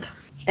long month.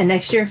 And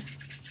next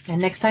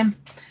time,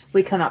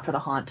 we come out for the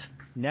haunt.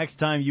 Next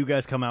time you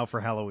guys come out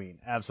for Halloween.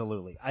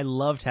 Absolutely. I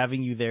loved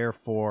having you there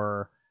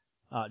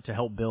to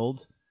help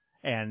build,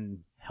 and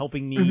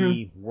helping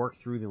me work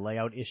through the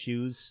layout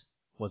issues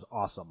was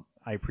awesome.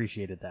 I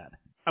appreciated that.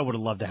 I would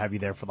have loved to have you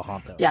there for the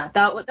haunt, though. Yeah,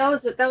 that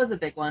was a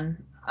big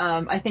one.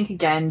 I think,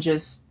 again,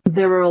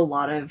 there were a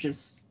lot of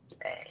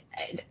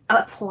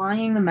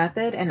applying the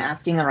method and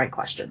asking the right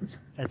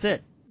questions. That's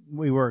it.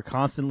 We were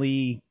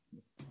constantly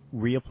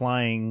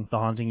reapplying the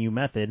Haunting You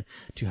method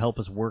to help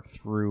us work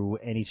through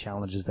any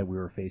challenges that we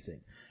were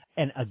facing.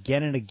 And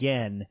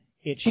again,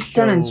 it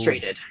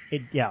demonstrated.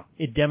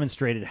 It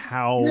demonstrated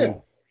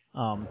how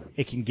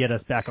it can get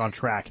us back on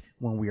track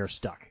when we are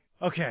stuck.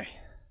 Okay.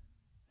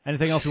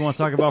 Anything else we want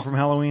to talk about from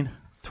Halloween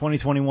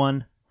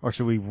 2021, or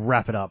should we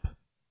wrap it up?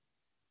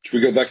 Should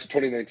we go back to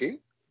 2019?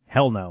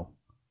 Hell no.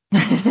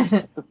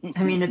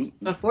 I mean, it's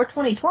before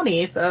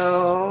 2020,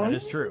 so... That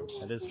is true.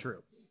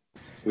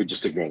 We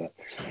just ignore that.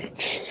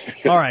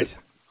 All right.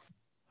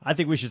 I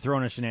think we should throw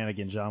in a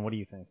shenanigan, John. What do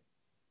you think?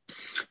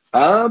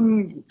 I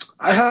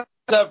have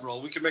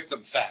several. We can make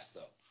them fast,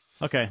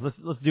 though. Okay,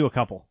 let's do a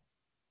couple.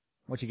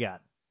 What you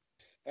got?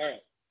 All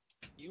right.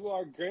 You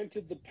are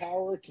granted the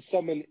power to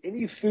summon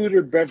any food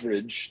or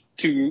beverage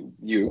to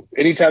you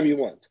anytime you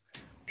want.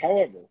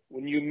 However,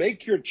 when you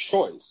make your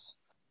choice,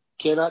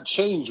 you cannot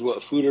change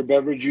what food or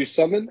beverage you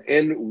summon,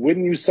 and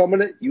when you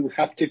summon it, you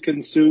have to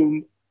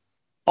consume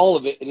all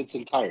of it in its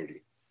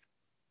entirety.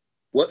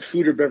 What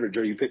food or beverage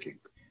are you picking?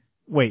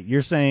 Wait,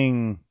 you're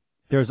saying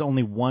there's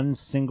only one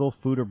single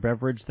food or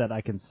beverage that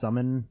I can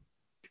summon?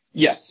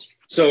 Yes.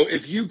 So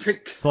if you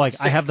pick... So,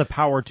 I have the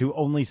power to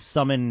only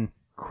summon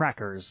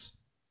crackers.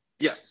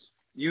 Yes.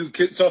 You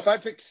can. So if I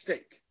pick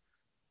steak,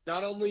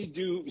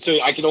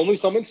 so I can only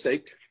summon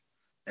steak,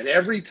 and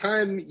every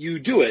time you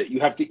do it,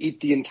 you have to eat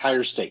the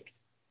entire steak.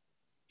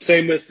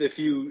 Same with if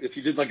you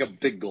did a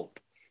big gulp.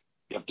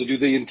 You have to do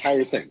the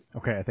entire thing.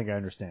 Okay, I think I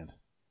understand.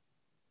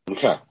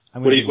 Okay.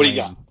 What do you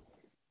got?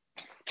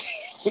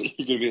 You're going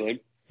to be lame?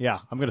 Yeah,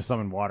 I'm going to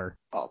summon water.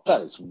 Oh,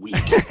 that is weak.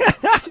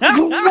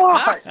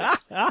 Why?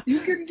 You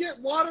can get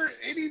water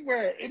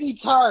anywhere,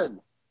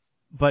 anytime.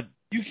 But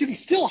you can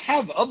still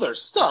have other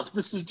stuff.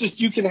 This is just,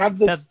 you can have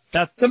this,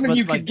 that's something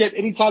you can get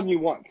anytime you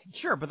want.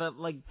 Sure, but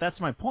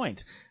that's my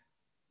point.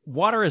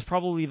 water is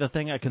probably the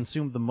thing I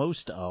consume the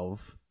most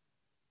of,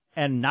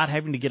 and not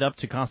having to get up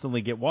to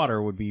constantly get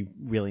water would be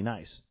really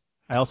nice.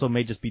 I also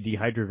may just be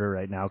dehydrated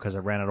right now because I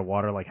ran out of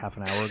water like half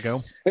an hour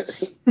ago.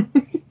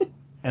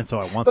 And so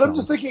I want But some. I'm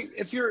just thinking,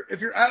 if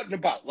you're out and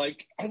about,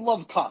 like, I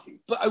love coffee,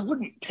 but I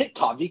wouldn't pick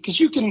coffee because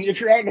if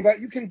you're out and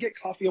about, you can get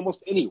coffee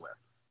almost anywhere.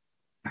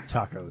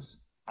 Tacos.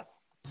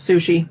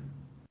 Sushi.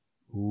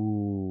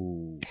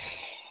 Ooh.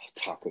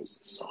 Tacos is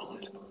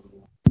solid.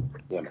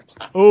 Damn it.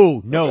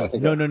 Oh, no.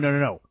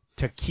 No.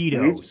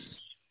 Taquitos.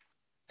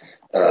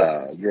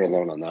 You're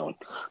alone on that one.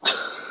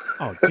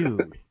 Oh,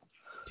 dude.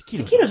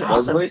 Taquitos are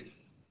awesome. Leslie?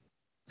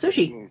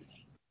 Sushi.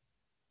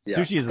 Yeah.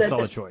 Sushi is a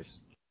solid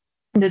choice.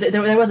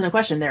 There wasn't a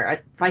question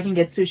there. If I can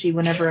get sushi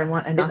whenever I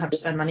want and not have to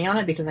spend money on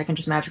it because I can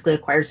just magically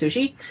acquire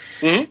sushi.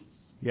 Mm-hmm.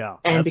 Yeah.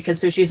 And because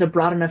sushi is a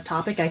broad enough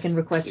topic, I can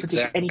request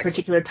any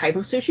particular type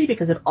of sushi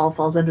because it all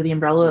falls under the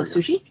umbrella of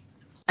sushi.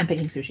 I'm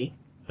picking sushi.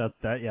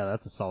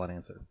 That's a solid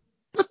answer.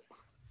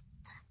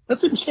 That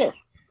seems fair.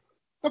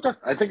 Okay.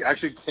 I think,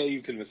 actually, Kay,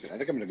 you convinced me. I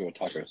think I'm going to go with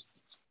tacos.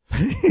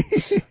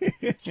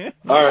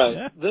 All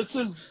right. This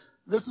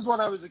is one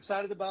I was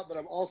excited about, but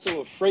I'm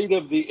also afraid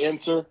of the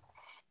answer,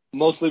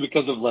 mostly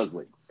because of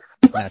Leslie.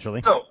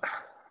 Naturally. So,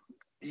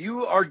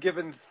 you are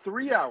given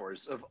 3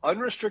 hours of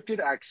unrestricted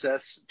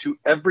access to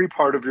every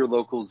part of your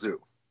local zoo.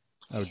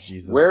 Oh,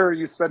 Jesus. Where are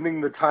you spending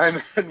the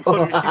time, and what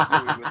are you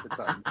doing with the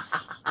time?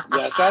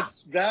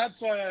 Yes,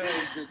 that's why I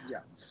did, yeah.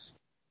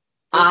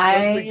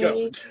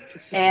 I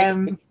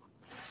am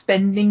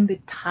spending the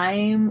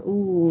time,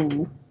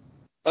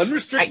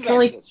 unrestricted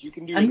access. You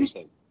can do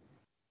anything.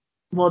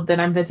 Well, then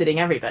I'm visiting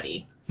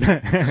everybody.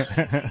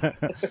 But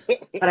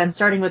I'm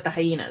starting with the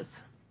hyenas.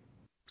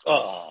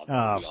 Oh, of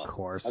awesome.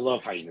 Course. I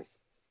love hyenas.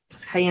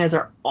 Hyenas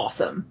are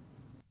awesome.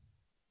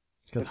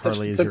 Because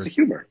Harley is sense of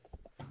humor.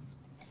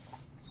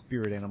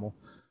 Spirit animal.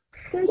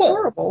 They're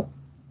adorable.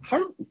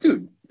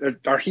 Dude,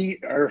 are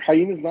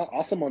hyenas not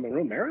awesome on their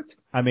own merit?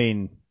 I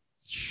mean,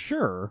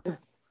 sure.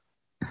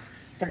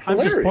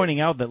 I'm just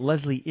pointing out that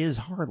Leslie is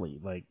Harley.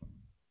 Like,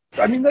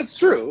 I mean, that's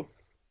true.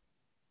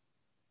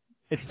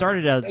 It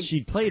started as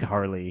she played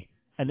Harley,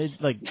 and it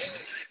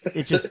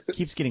just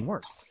keeps getting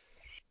worse.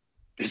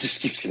 It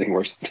just keeps getting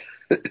worse.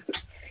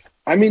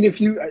 I mean,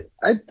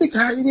 I think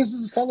hyenas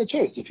is a solid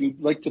choice. If you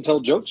like to tell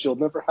jokes, you'll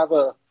never have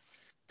a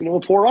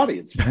poor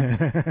audience.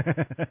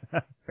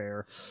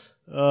 Fair.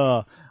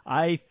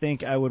 I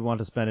think I would want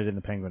to spend it in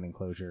the penguin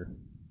enclosure.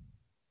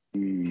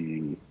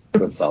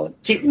 That's solid.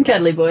 Cute and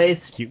cuddly,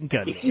 boys. Cute and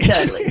cuddly. Cute and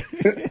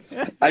cuddly.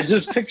 I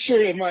just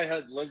picture in my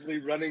head Leslie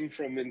running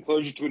from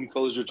enclosure to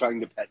enclosure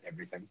trying to pet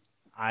everything.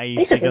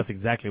 I think that's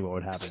exactly what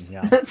would happen,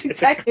 yeah. That's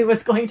exactly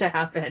what's going to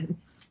happen.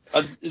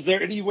 Is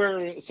there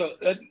anywhere... So,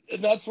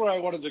 and that's where I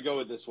wanted to go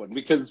with this one,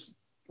 because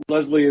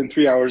Leslie in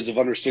 3 hours of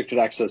unrestricted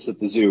access at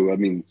the zoo, I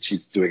mean,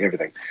 she's doing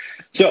everything.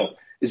 So,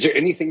 is there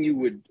anything you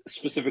would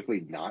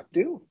specifically not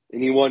do?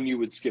 Anyone you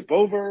would skip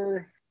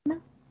over?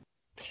 No.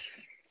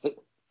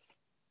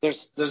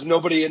 There's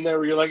nobody in there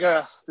where you're like,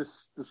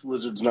 this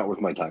lizard's not worth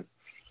my time.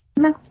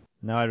 No.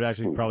 No, I'd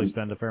actually probably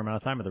spend a fair amount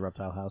of time at the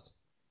reptile house.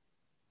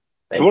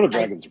 Komodo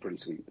dragons are pretty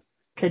sweet.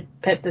 Could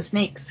pet the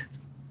snakes.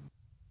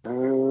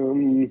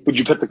 Would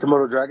you pet the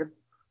Komodo dragon?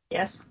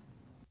 Yes.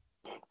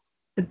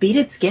 The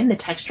beaded skin, the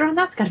texture on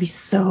that's got to be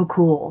so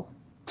cool.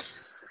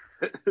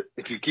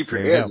 If you keep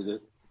your hand, it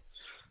is.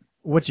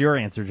 What's your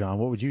answer, John?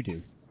 What would you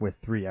do with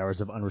 3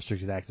 hours of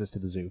unrestricted access to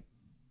the zoo?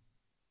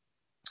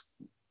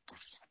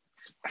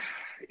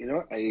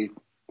 I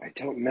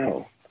don't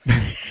know.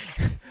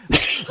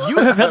 You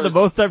have had the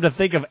most time to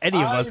think of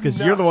any of us because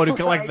you're the one who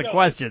collects the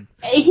questions.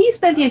 He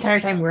spent the entire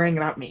time worrying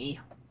about me.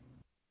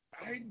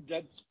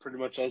 That's pretty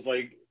much, I was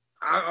like,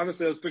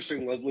 honestly, I was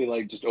picturing Leslie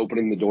like just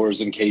opening the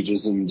doors in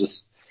cages and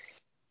just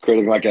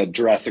creating like a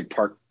Jurassic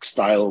Park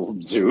style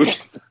zoo.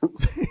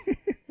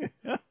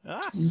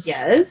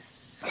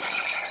 Yes.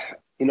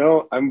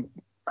 I'm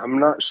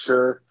not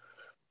sure.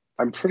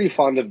 I'm pretty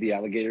fond of the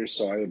alligators,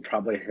 so I would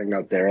probably hang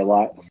out there a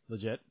lot.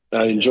 Legit.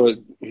 I enjoy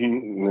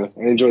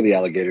the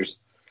alligators.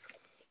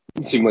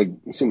 Seem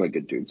like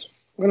good dudes.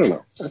 I don't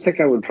know. I think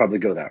I would probably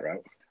go that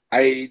route.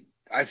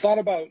 I thought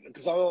about,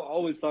 because I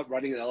always thought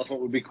riding an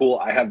elephant would be cool.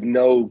 I have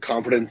no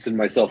confidence in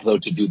myself though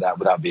to do that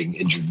without being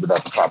injured,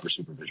 without the proper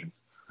supervision.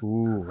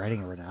 Ooh,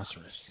 riding a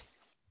rhinoceros.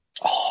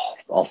 Oh,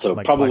 also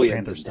like probably Black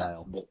Panther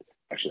style. But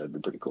actually, that'd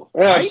be pretty cool.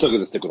 Yeah, I'm still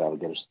gonna stick with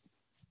alligators.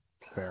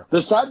 Fair.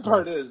 The sad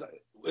part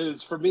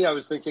is for me, I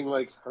was thinking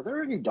like, are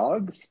there any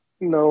dogs?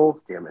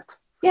 No, damn it.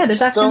 Yeah,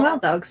 there's African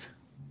wild dogs.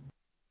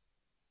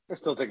 I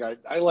still think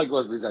I like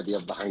Leslie's idea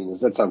of the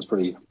hyenas. That sounds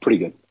pretty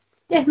good.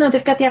 Yeah, no,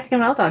 they've got the African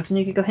wild dogs, and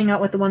you could go hang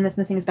out with the one that's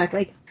missing his back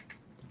leg,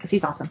 because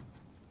he's awesome.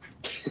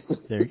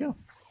 There you go.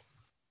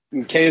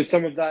 Okay, is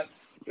some of that?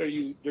 Are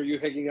you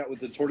hanging out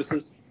with the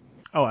tortoises?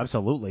 Oh,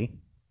 absolutely.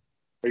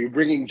 Are you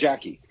bringing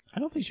Jackie? I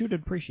don't think she would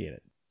appreciate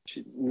it.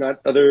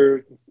 Not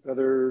other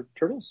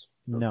turtles?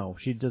 No,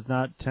 she does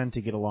not tend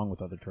to get along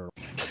with other turtles.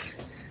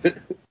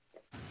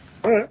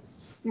 All right.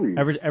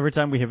 Every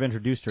time we have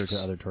introduced her to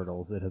other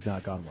turtles, it has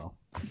not gone well.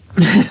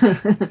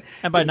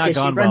 And by not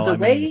gone well, I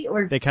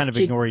mean they kind of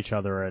ignore each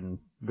other and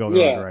go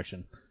their own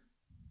direction.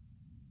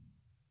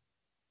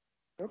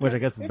 Okay. Which I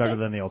guess is better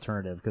than the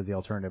alternative, because the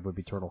alternative would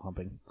be turtle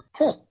humping.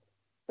 Huh.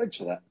 Thanks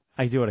for that.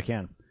 I do what I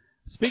can.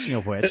 Speaking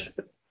of which,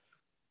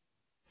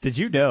 did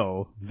you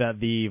know that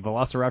the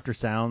Velociraptor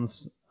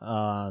sounds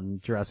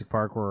on Jurassic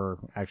Park were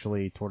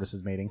actually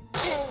tortoises mating?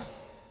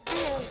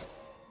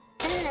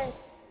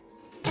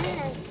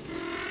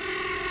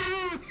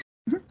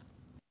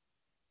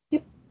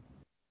 Yep.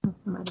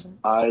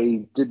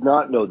 I did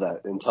not know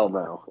that until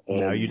now. And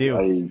now you do.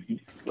 I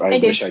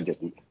wish I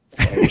didn't.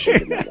 I wish I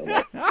did not know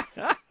that.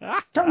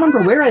 I don't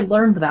remember where I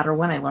learned that or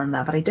when I learned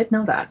that, but I did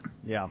know that.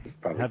 Yeah.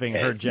 Having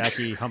heard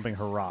Jackie humping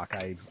her rock,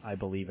 I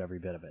believe every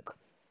bit of it.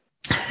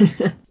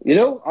 You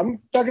know, I'm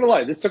not going to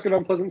lie. This took an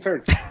unpleasant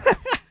turn.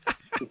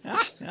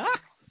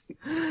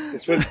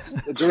 This went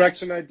a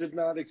direction I did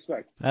not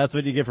expect. That's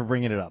what you get for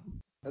bringing it up.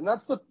 And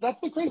that's the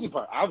crazy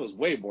part. I was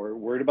way more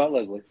worried about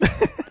Leslie.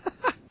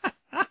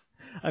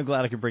 I'm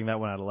glad I could bring that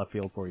one out of left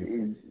field for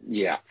you.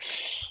 Yeah.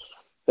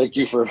 Thank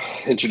you for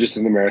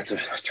introducing the merits of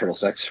turtle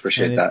sex.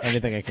 Appreciate that.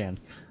 Anything I can.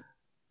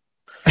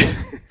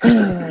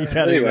 You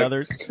got any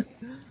others?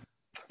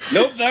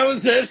 Nope, that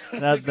was it.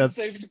 That's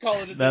safe to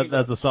call it a day.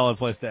 That's a solid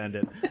place to end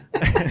it.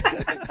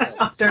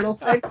 Turtle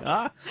sex.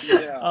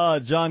 Yeah.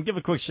 John, give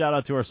a quick shout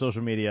out to our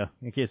social media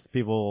in case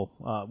people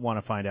want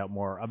to find out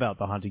more about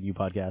the Haunting You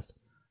podcast.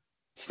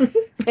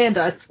 And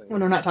us,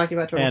 when we're not talking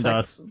about turtle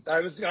sex. And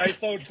us. I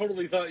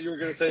totally thought you were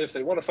going to say if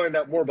they want to find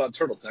out more about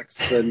turtle sex,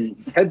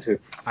 then head to.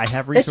 I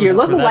have resources your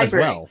local for that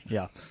library. As well.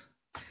 Yeah.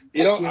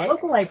 Your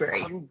local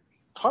library. I'm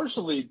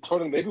partially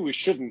told maybe we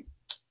shouldn't,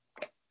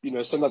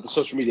 send out the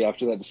social media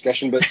after that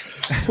discussion, but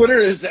Twitter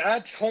is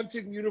at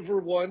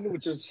HauntingUniver1,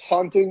 which is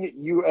Haunting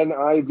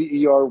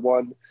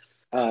UNIVER1.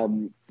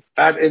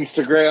 At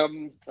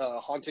Instagram,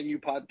 Haunting You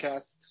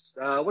Podcast.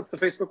 What's the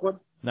Facebook one?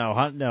 No,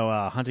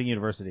 Hunting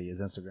University is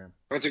Instagram.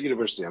 Hunting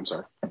University, I'm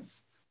sorry.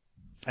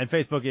 And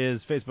Facebook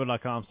is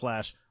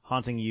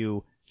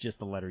facebook.com/HauntingU, just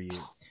the letter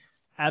U.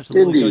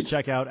 Absolutely. Indeed. Go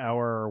check out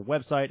our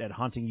website at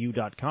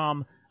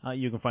hauntingyou.com.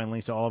 You can find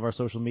links to all of our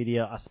social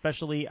media,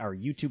 especially our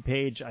YouTube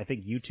page. I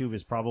think YouTube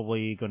is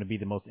probably going to be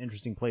the most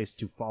interesting place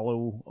to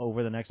follow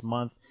over the next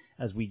month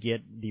as we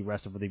get the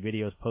rest of the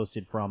videos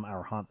posted from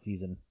our haunt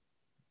season.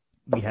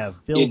 We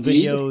have build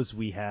videos,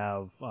 we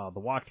have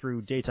the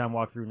walkthrough, daytime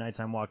walkthrough,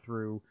 nighttime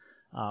walkthrough,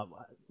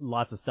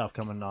 lots of stuff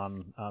coming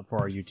on for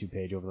our YouTube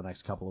page over the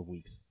next couple of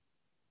weeks.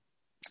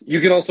 You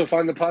can also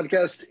find the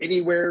podcast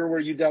anywhere where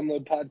you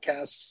download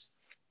podcasts.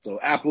 So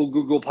Apple,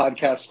 Google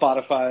Podcasts,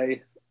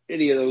 Spotify,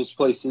 any of those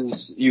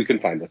places, you can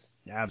find us.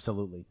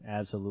 Absolutely.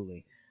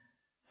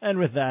 And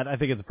with that, I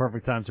think it's a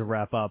perfect time to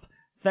wrap up.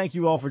 Thank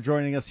you all for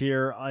joining us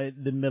here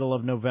in the middle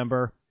of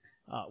November.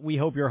 We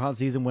hope your haunt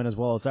season went as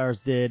well as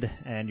ours did,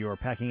 and your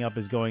packing up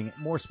is going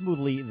more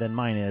smoothly than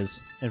mine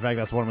is. In fact,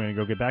 that's what I'm going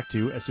to go get back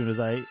to as soon as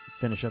I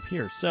finish up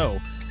here. So,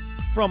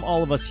 from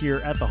all of us here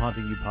at the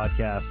Haunting You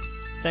podcast,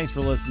 thanks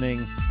for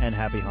listening, and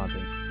happy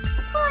haunting.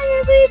 Bye,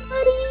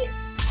 everybody!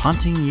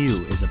 Haunting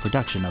You is a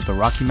production of the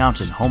Rocky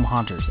Mountain Home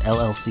Haunters,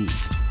 LLC.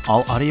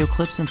 All audio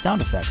clips and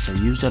sound effects are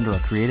used under a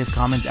Creative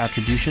Commons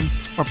Attribution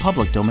or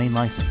Public Domain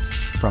license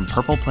from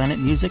Purple Planet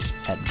Music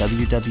at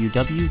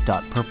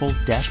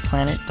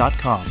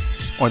www.purple-planet.com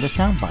or the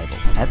Sound Bible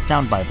at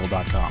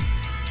soundbible.com.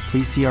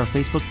 Please see our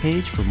Facebook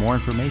page for more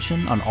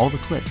information on all the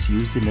clips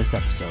used in this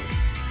episode.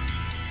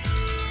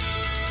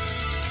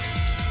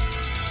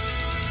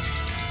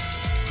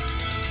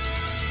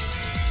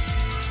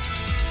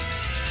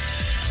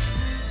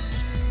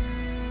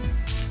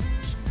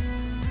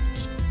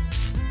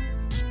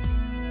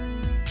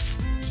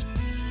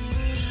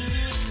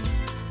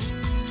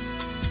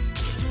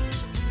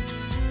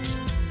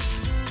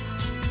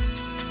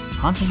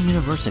 Haunting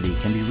University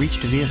can be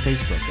reached via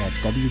Facebook at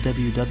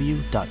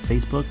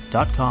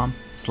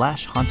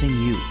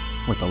www.facebook.com/hauntingu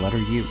with the letter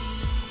U,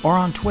 or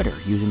on Twitter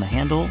using the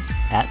handle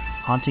at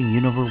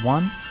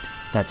HauntingUniver1.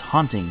 That's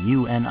Haunting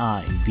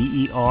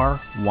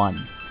UNIVER1.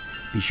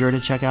 Be sure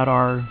to check out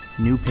our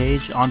new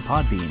page on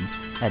Podbean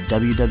at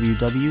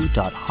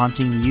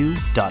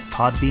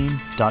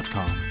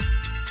www.hauntingu.podbean.com.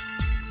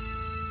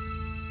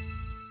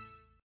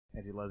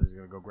 Auntie Leslie's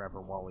gonna go grab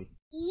her Wally.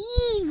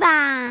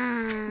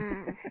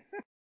 Eva!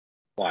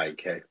 Why,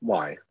 Kay? Why?